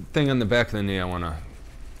a thing on the back of the knee I want to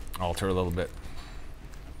alter a little bit.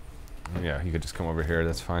 Yeah, you could just come over here,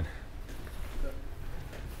 that's fine.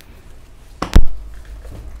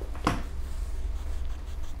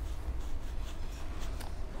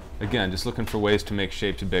 Again, just looking for ways to make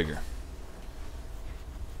shapes bigger.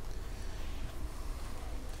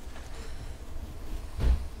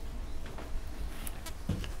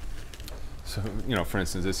 So, you know, for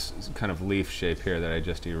instance, this kind of leaf shape here that I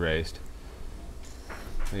just erased,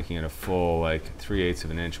 making it a full, like, 3/8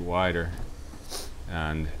 of an inch wider.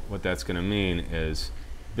 And what that's going to mean is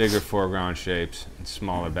bigger foreground shapes and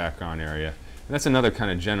smaller background area. And that's another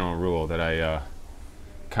kind of general rule that I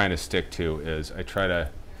kind of stick to, is I try to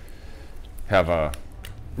have a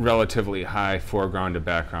relatively high foreground to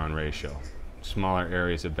background ratio. Smaller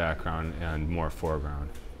areas of background and more foreground.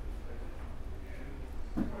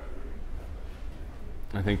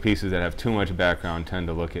 I think pieces that have too much background tend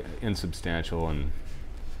to look insubstantial, and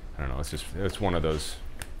I don't know, it's one of those,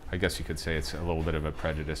 I guess you could say it's a little bit of a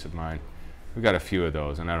prejudice of mine. We've got a few of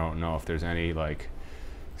those, and I don't know if there's any like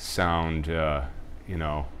sound, you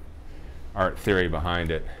know, art theory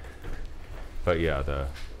behind it. But yeah, the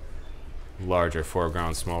larger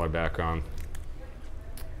foreground, smaller background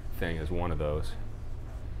thing is one of those.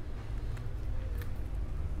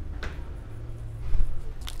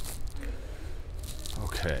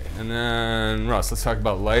 Okay, and then Russ, let's talk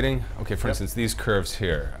about lighting. Okay, for instance, these curves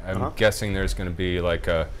here. I'm guessing there's going to be like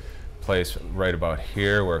a place right about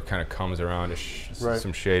here where it kind of comes around to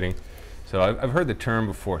some shading. So I've heard the term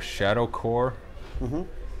before, shadow core.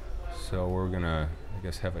 So we're going to, I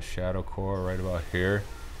guess, have a shadow core right about here.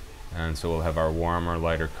 And so we'll have our warmer,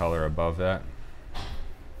 lighter color above that.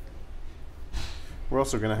 We're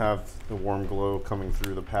also going to have the warm glow coming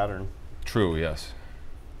through the pattern. True, yes.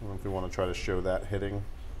 I don't know if we want to try to show that hitting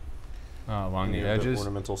along the edges. The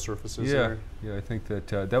ornamental surfaces yeah, there. Yeah, I think that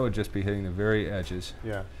that would just be hitting the very edges.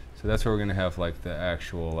 Yeah. So that's where we're going to have like the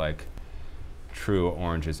actual like true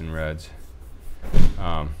oranges and reds.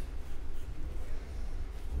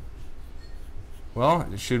 Well,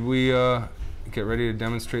 should we get ready to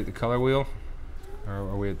demonstrate the color wheel? Or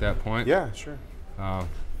are we at that point? Yeah, sure. Do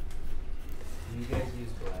you guys use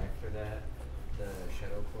black for that? The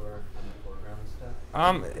shadow core and the foreground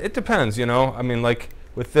stuff? It depends, you know. I mean, like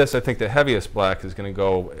with this, I think the heaviest black is going to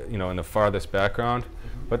go, you know, in the farthest background.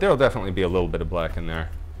 But there'll definitely be a little bit of black in there.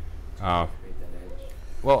 Well,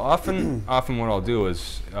 often what I'll do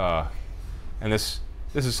is, and this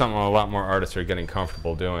is something a lot more artists are getting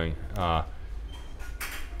comfortable doing,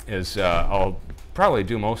 is I'll probably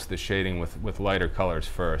do most of the shading with lighter colors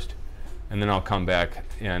first, and then I'll come back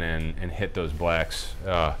in and hit those blacks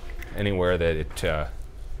anywhere that it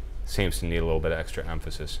seems to need a little bit of extra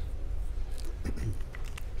emphasis.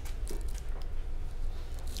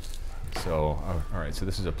 So, all right, so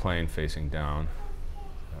this is a plane facing down.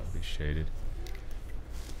 That would be shaded.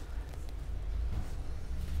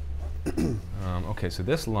 Okay, so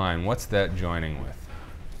this line, what's that joining with?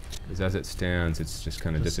 Because as it stands, it's just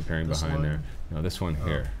kind of disappearing behind line? there. No, this one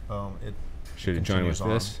here. Should it join with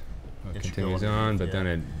continues this? on. It It should go continues underneath, on, but yeah.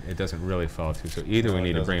 then it doesn't really follow through. So either No, we it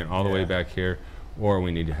need to bring it doesn't, all the way yeah. back here, or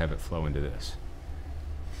we need to have it flow into this.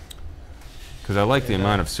 Because I like the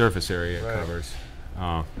amount of surface area it Right. covers.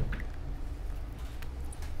 Yeah.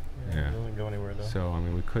 Yeah. It doesn't go anywhere though. So, I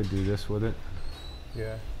mean, we could do this with it.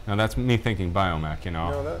 Yeah. Now, that's me thinking biomac, you know?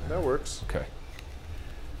 No, that works. Okay.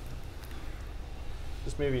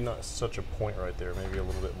 Just maybe not such a point right there. Maybe a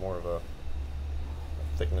little bit more of a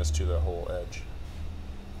thickness to the whole edge.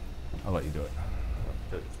 I'll let you do it.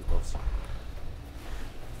 Good, too close.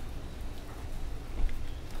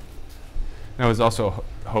 I was also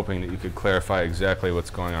hoping that you could clarify exactly what's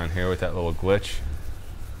going on here with that little glitch.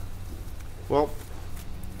 Well,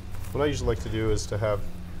 what I usually like to do is to have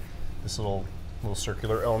this little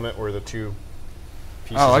circular element where the two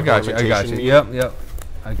pieces Oh, I of got you. I got ornamentation you. meet. Yep.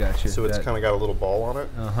 I got you. So it's kind of got a little ball on it.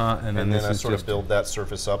 And then And this then I is sort of just build that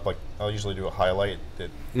surface up. Like I'll usually do a highlight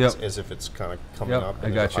that Yep. as if it's kind of coming Yep, up I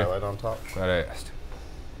and there's got a you. highlight on top. Glad I asked.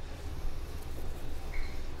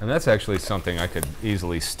 And that's actually something I could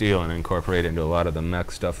easily steal and incorporate into a lot of the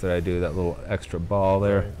mech stuff that I do, that little extra ball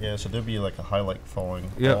there. Right. Yeah, so there'd be like a highlight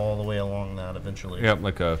falling Yep. all the way along that eventually. Yep,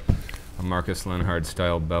 like a Marcus Lenhard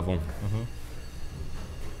style bevel. Mm-hmm.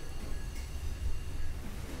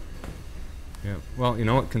 Yeah. Well, you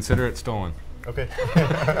know what? Consider it stolen. Okay.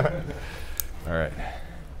 All right.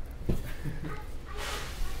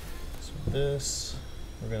 So this,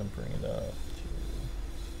 we're gonna bring it up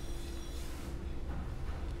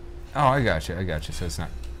Oh, I got you. So it's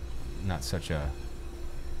not such a.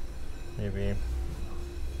 Maybe.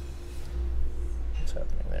 What's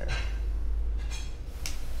happening there?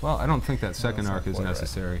 Well, I don't think that second that's arc not is quite right.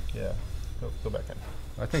 necessary. Yeah. Go back in.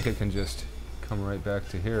 I think it can just come right back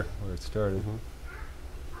to here where it started.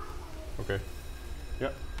 Okay.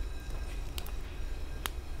 Yep.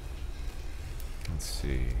 Let's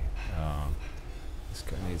see. This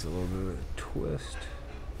guy needs a little bit of a twist.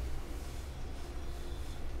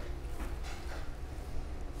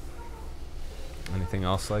 Anything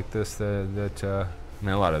else like this that I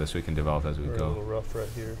mean, a lot of this we can develop as we We're a go. little rough right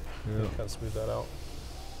here. Yeah. Kind of smooth that out.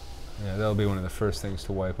 Yeah, that'll be one of the first things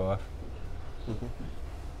to wipe off.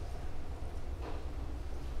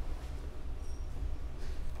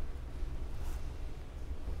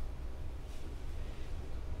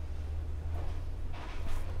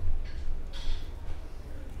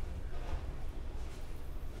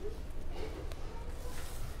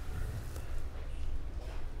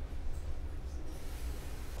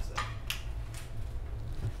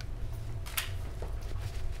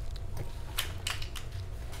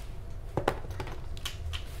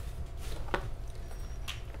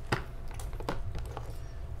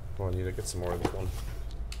 Well, I need to get some more of this one.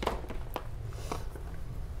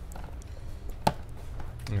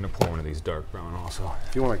 I'm gonna pour one of these dark brown also.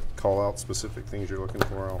 If you want to call out specific things you're looking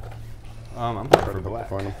for, I'll I'm try going to for black.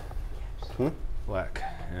 find them. Black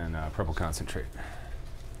and purple concentrate.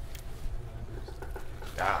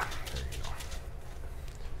 Ah, there you go.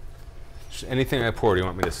 Anything I pour, do you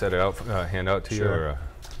want me to set it out, hand out to you? Sure. Or,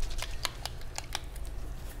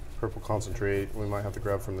 Purple concentrate, we might have to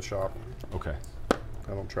grab from the shop. okay.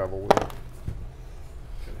 I don't travel with it. Gonna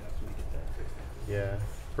have to make it that quick. Yeah.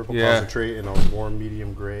 Purple Yeah. concentrate in a warm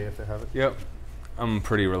medium gray if they have it. Yep. I'm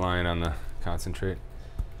pretty reliant on the concentrate.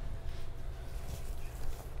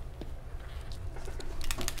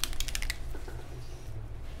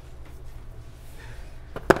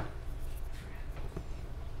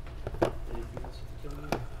 Anything else you can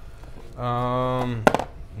tell me?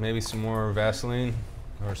 Maybe some more Vaseline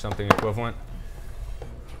or something equivalent. I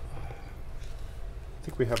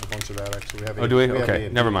think we have a bunch of that actually. We have Oh, do we? have Okay,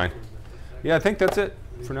 A&P. never mind. Yeah, I think that's it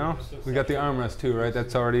for now. We got the armrest too, right?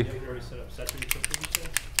 That's already Yeah, we already set up saturated purple, you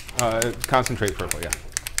said? concentrate purple, yeah.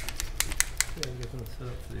 Yeah, you guys want to set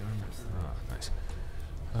up for the armrest.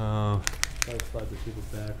 Oh, nice. Try to slide the table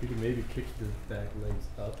back. You can maybe kick the back legs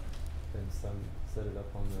up and set it up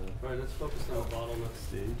on the. Alright, let's focus on the bottleneck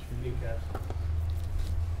stage. Pink caps.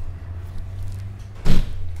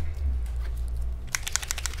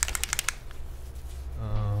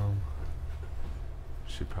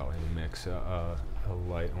 Should probably mix a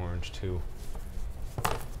light orange too.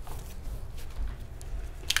 Yeah,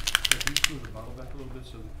 can you just move the bottle back a little bit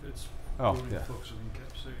so that it's Oh, really yeah. focused on the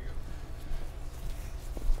caps? There you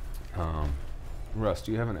go. Russ,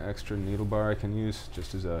 do you have an extra needle bar I can use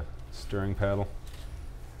just as a stirring paddle?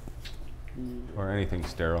 Or anything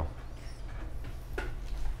sterile?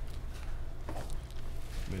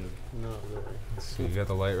 Not really. Let's see, you got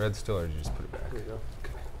the light red still, or did you just put it back? There you go.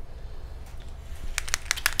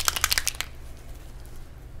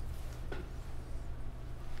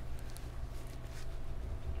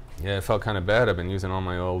 Yeah, I felt kind of bad. I've been using all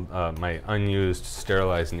my old, my unused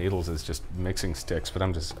sterilized needles as just mixing sticks, but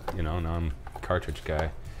I'm just, you know, now I'm a cartridge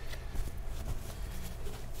guy.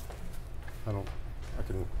 I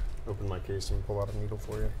can open my case and pull out a needle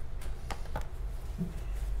for you.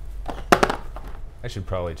 I should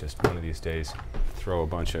probably just one of these days throw a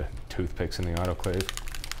bunch of toothpicks in the autoclave.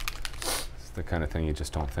 It's the kind of thing you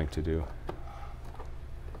just don't think to do.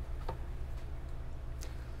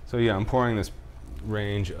 So yeah, I'm pouring this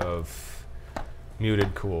range of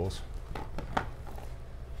muted cools.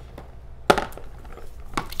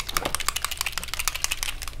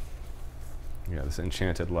 Yeah, this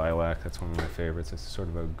Enchanted Lilac, that's one of my favorites. It's sort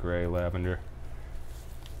of a gray lavender.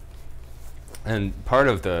 And part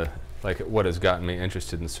of the, like, what has gotten me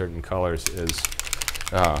interested in certain colors is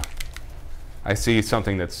I see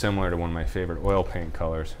something that's similar to one of my favorite oil paint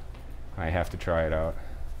colors. I have to try it out.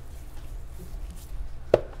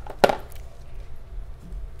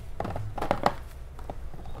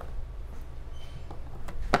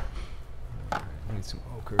 I need some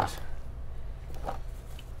ochres.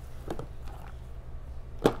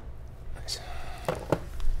 Nice.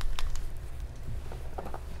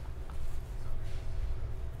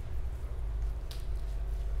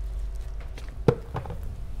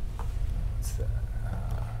 What's that?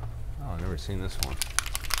 Oh, I've never seen this one.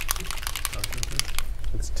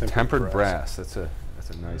 It's Tempered brass. That's a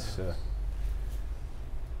nice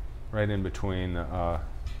right in between the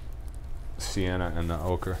sienna and the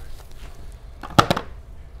ochre.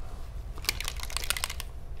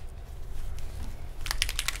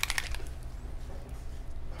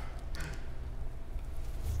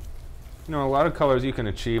 You know, a lot of colors you can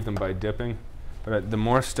achieve them by dipping, but the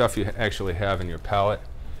more stuff you actually have in your palette,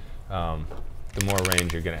 the more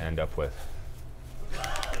range you're going to end up with.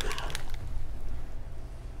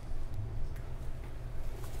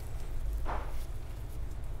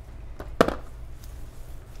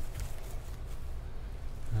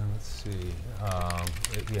 Let's see.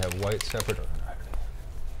 You have white separate.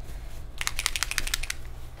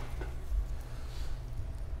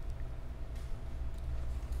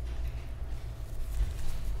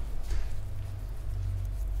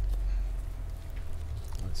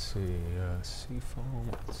 Let's see. Seafoam.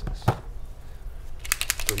 What's this?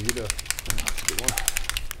 Bermuda. Good one.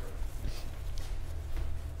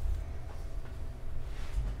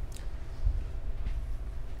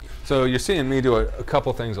 So you're seeing me do a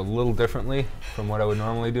couple things a little differently from what I would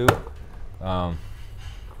normally do.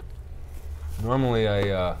 Normally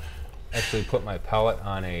I actually put my palette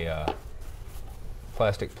on a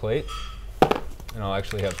plastic plate, and I'll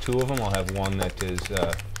actually have two of them. I'll have one that is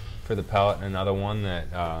for the palette and another one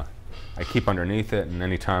that I keep underneath it, and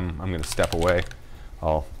anytime I'm going to step away,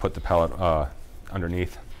 I'll put the palette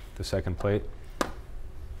underneath the second plate.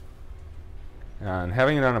 And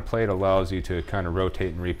having it on a plate allows you to kind of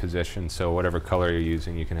rotate and reposition, so whatever color you're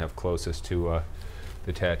using you can have closest to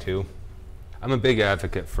the tattoo. I'm a big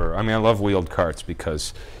advocate for, I love wheeled carts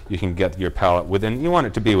because you can get your palette within, you want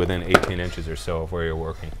it to be within 18 inches or so of where you're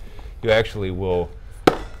working. You actually will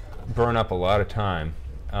burn up a lot of time,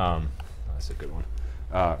 that's a good one,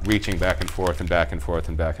 reaching back and forth and back and forth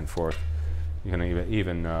and back and forth. You can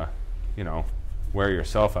even you know, wear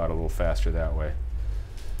yourself out a little faster that way.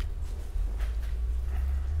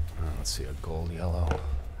 Let's see, a gold yellow.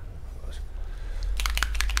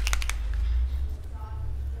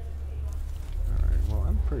 Alright, well,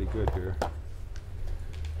 I'm pretty good here.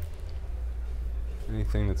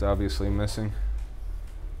 Anything that's obviously missing?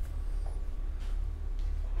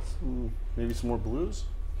 Maybe some more blues?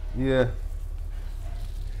 Yeah.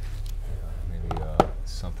 Maybe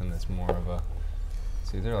something that's more of a,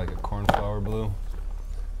 see, they're like a cornflower blue.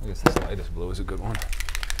 I guess this lightest blue is a good one.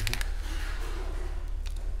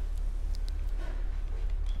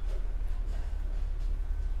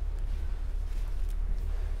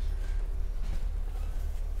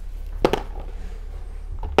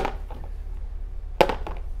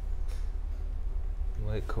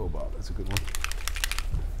 Light cobalt, that's a good one.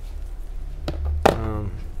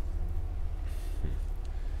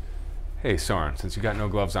 Hey Soren, since you got no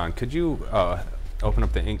gloves on, could you open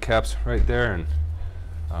up the ink caps right there,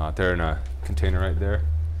 and they're in a container right there,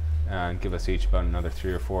 and give us each about another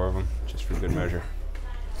 3 or 4 of them, just for good measure.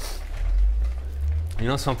 You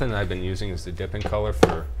know, something that I've been using is the dipping color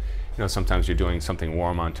for, you know, sometimes you're doing something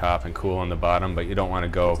warm on top and cool on the bottom, but you don't want to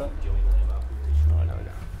go.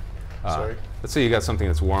 Sorry? Let's say you got something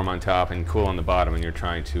that's warm on top and cool on the bottom, and you're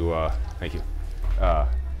trying to, thank you,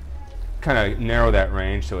 kind of narrow that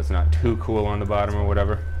range so it's not too cool on the bottom or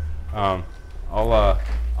whatever. I'll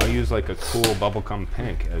use like a cool bubblegum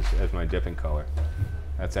pink as my dipping color.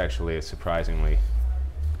 That's actually a surprisingly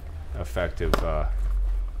effective.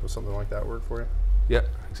 Will something like that work for you? Yep,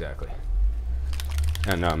 exactly.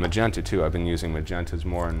 And magenta too. I've been using magentas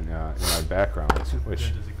more in my backgrounds, which.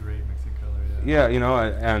 Magenta's a great mixing color. Yeah, you know,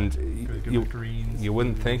 and you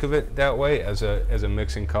wouldn't blues. think of it that way as a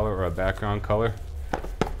mixing color or a background color.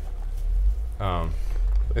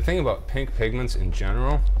 The thing about pink pigments in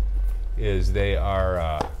general is they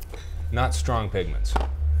are not strong pigments.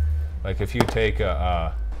 Like if you take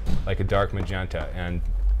like a dark magenta and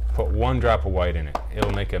put 1 drop of white in it,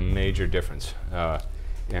 it'll make a major difference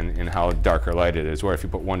in how dark or light it is. Where if you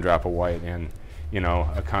put 1 drop of white in, you know,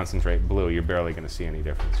 a concentrate blue, you're barely going to see any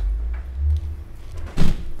difference.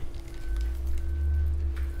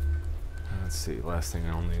 Let's see, last thing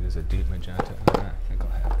I'll need is a deep magenta. I think I'll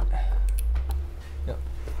have it. Yep.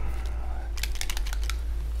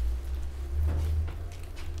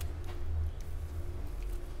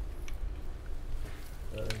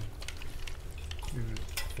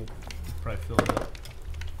 Probably fill it up.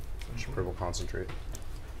 Purple concentrate.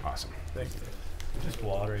 Awesome. Thanks. Just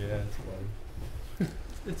water, yeah, it's fine.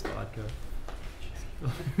 It's vodka.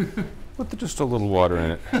 Put just a little water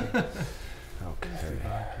in it. Okay.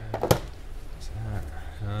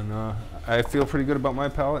 And I feel pretty good about my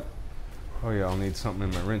palette. Oh yeah, I'll need something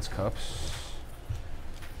in my rinse cups.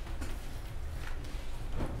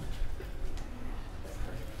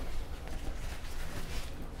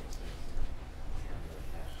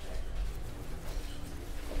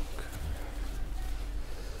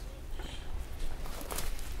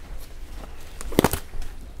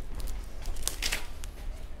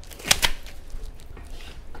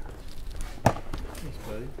 Thanks,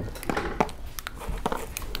 buddy.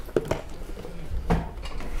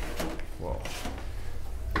 Whoa.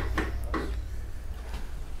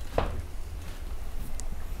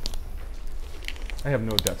 I have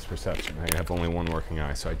no depth perception. I have only one working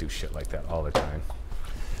eye, so I do shit like that all the time.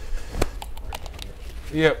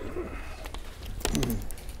 Yep.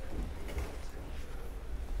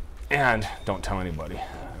 And don't tell anybody.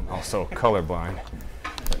 I'm also colorblind,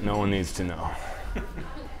 but no one needs to know. Your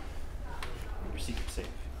secret safe.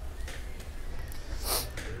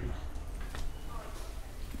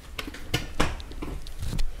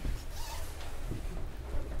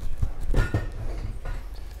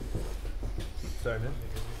 Sorry, man.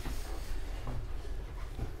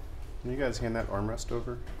 Can you guys hand that armrest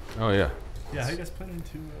over? Oh yeah. Yeah, how you guys planning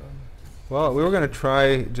to? Well, we were gonna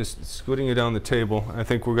try just scooting you down the table. I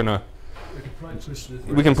think we're gonna. We could probably push this.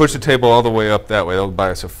 We can push the table all the way up that way. That'll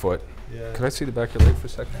buy us a foot. Yeah. Could I see the back of your leg for a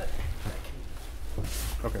second?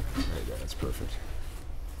 Okay. There you go. That's perfect.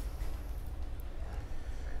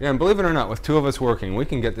 Yeah, and believe it or not, with two of us working, we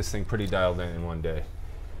can get this thing pretty dialed in one day.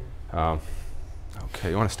 Okay,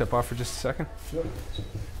 you want to step off for just a second? Sure.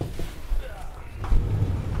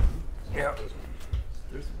 Yeah.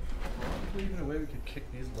 There's probably even a way we could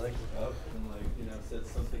kick these legs up and, like, you know, set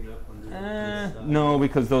something up under this side. No,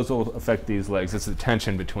 because those will affect these legs. It's the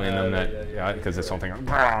tension between them that, yeah, because it's you're something.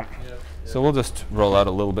 Yep, So we'll just roll out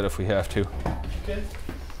a little bit if we have to. Okay.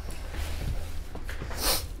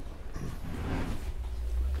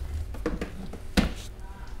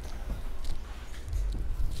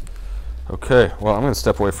 Okay, well, I'm going to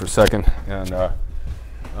step away for a second, and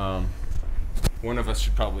one of us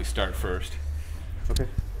should probably start first. Okay.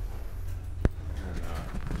 And,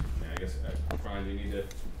 yeah, I guess, Brian, do you need to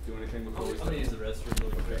do anything before we I'm start? gonna use the restroom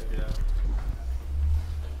really quick, yeah.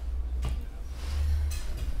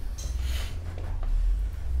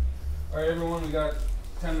 All right, everyone, we got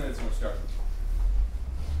 10 minutes and we'll start.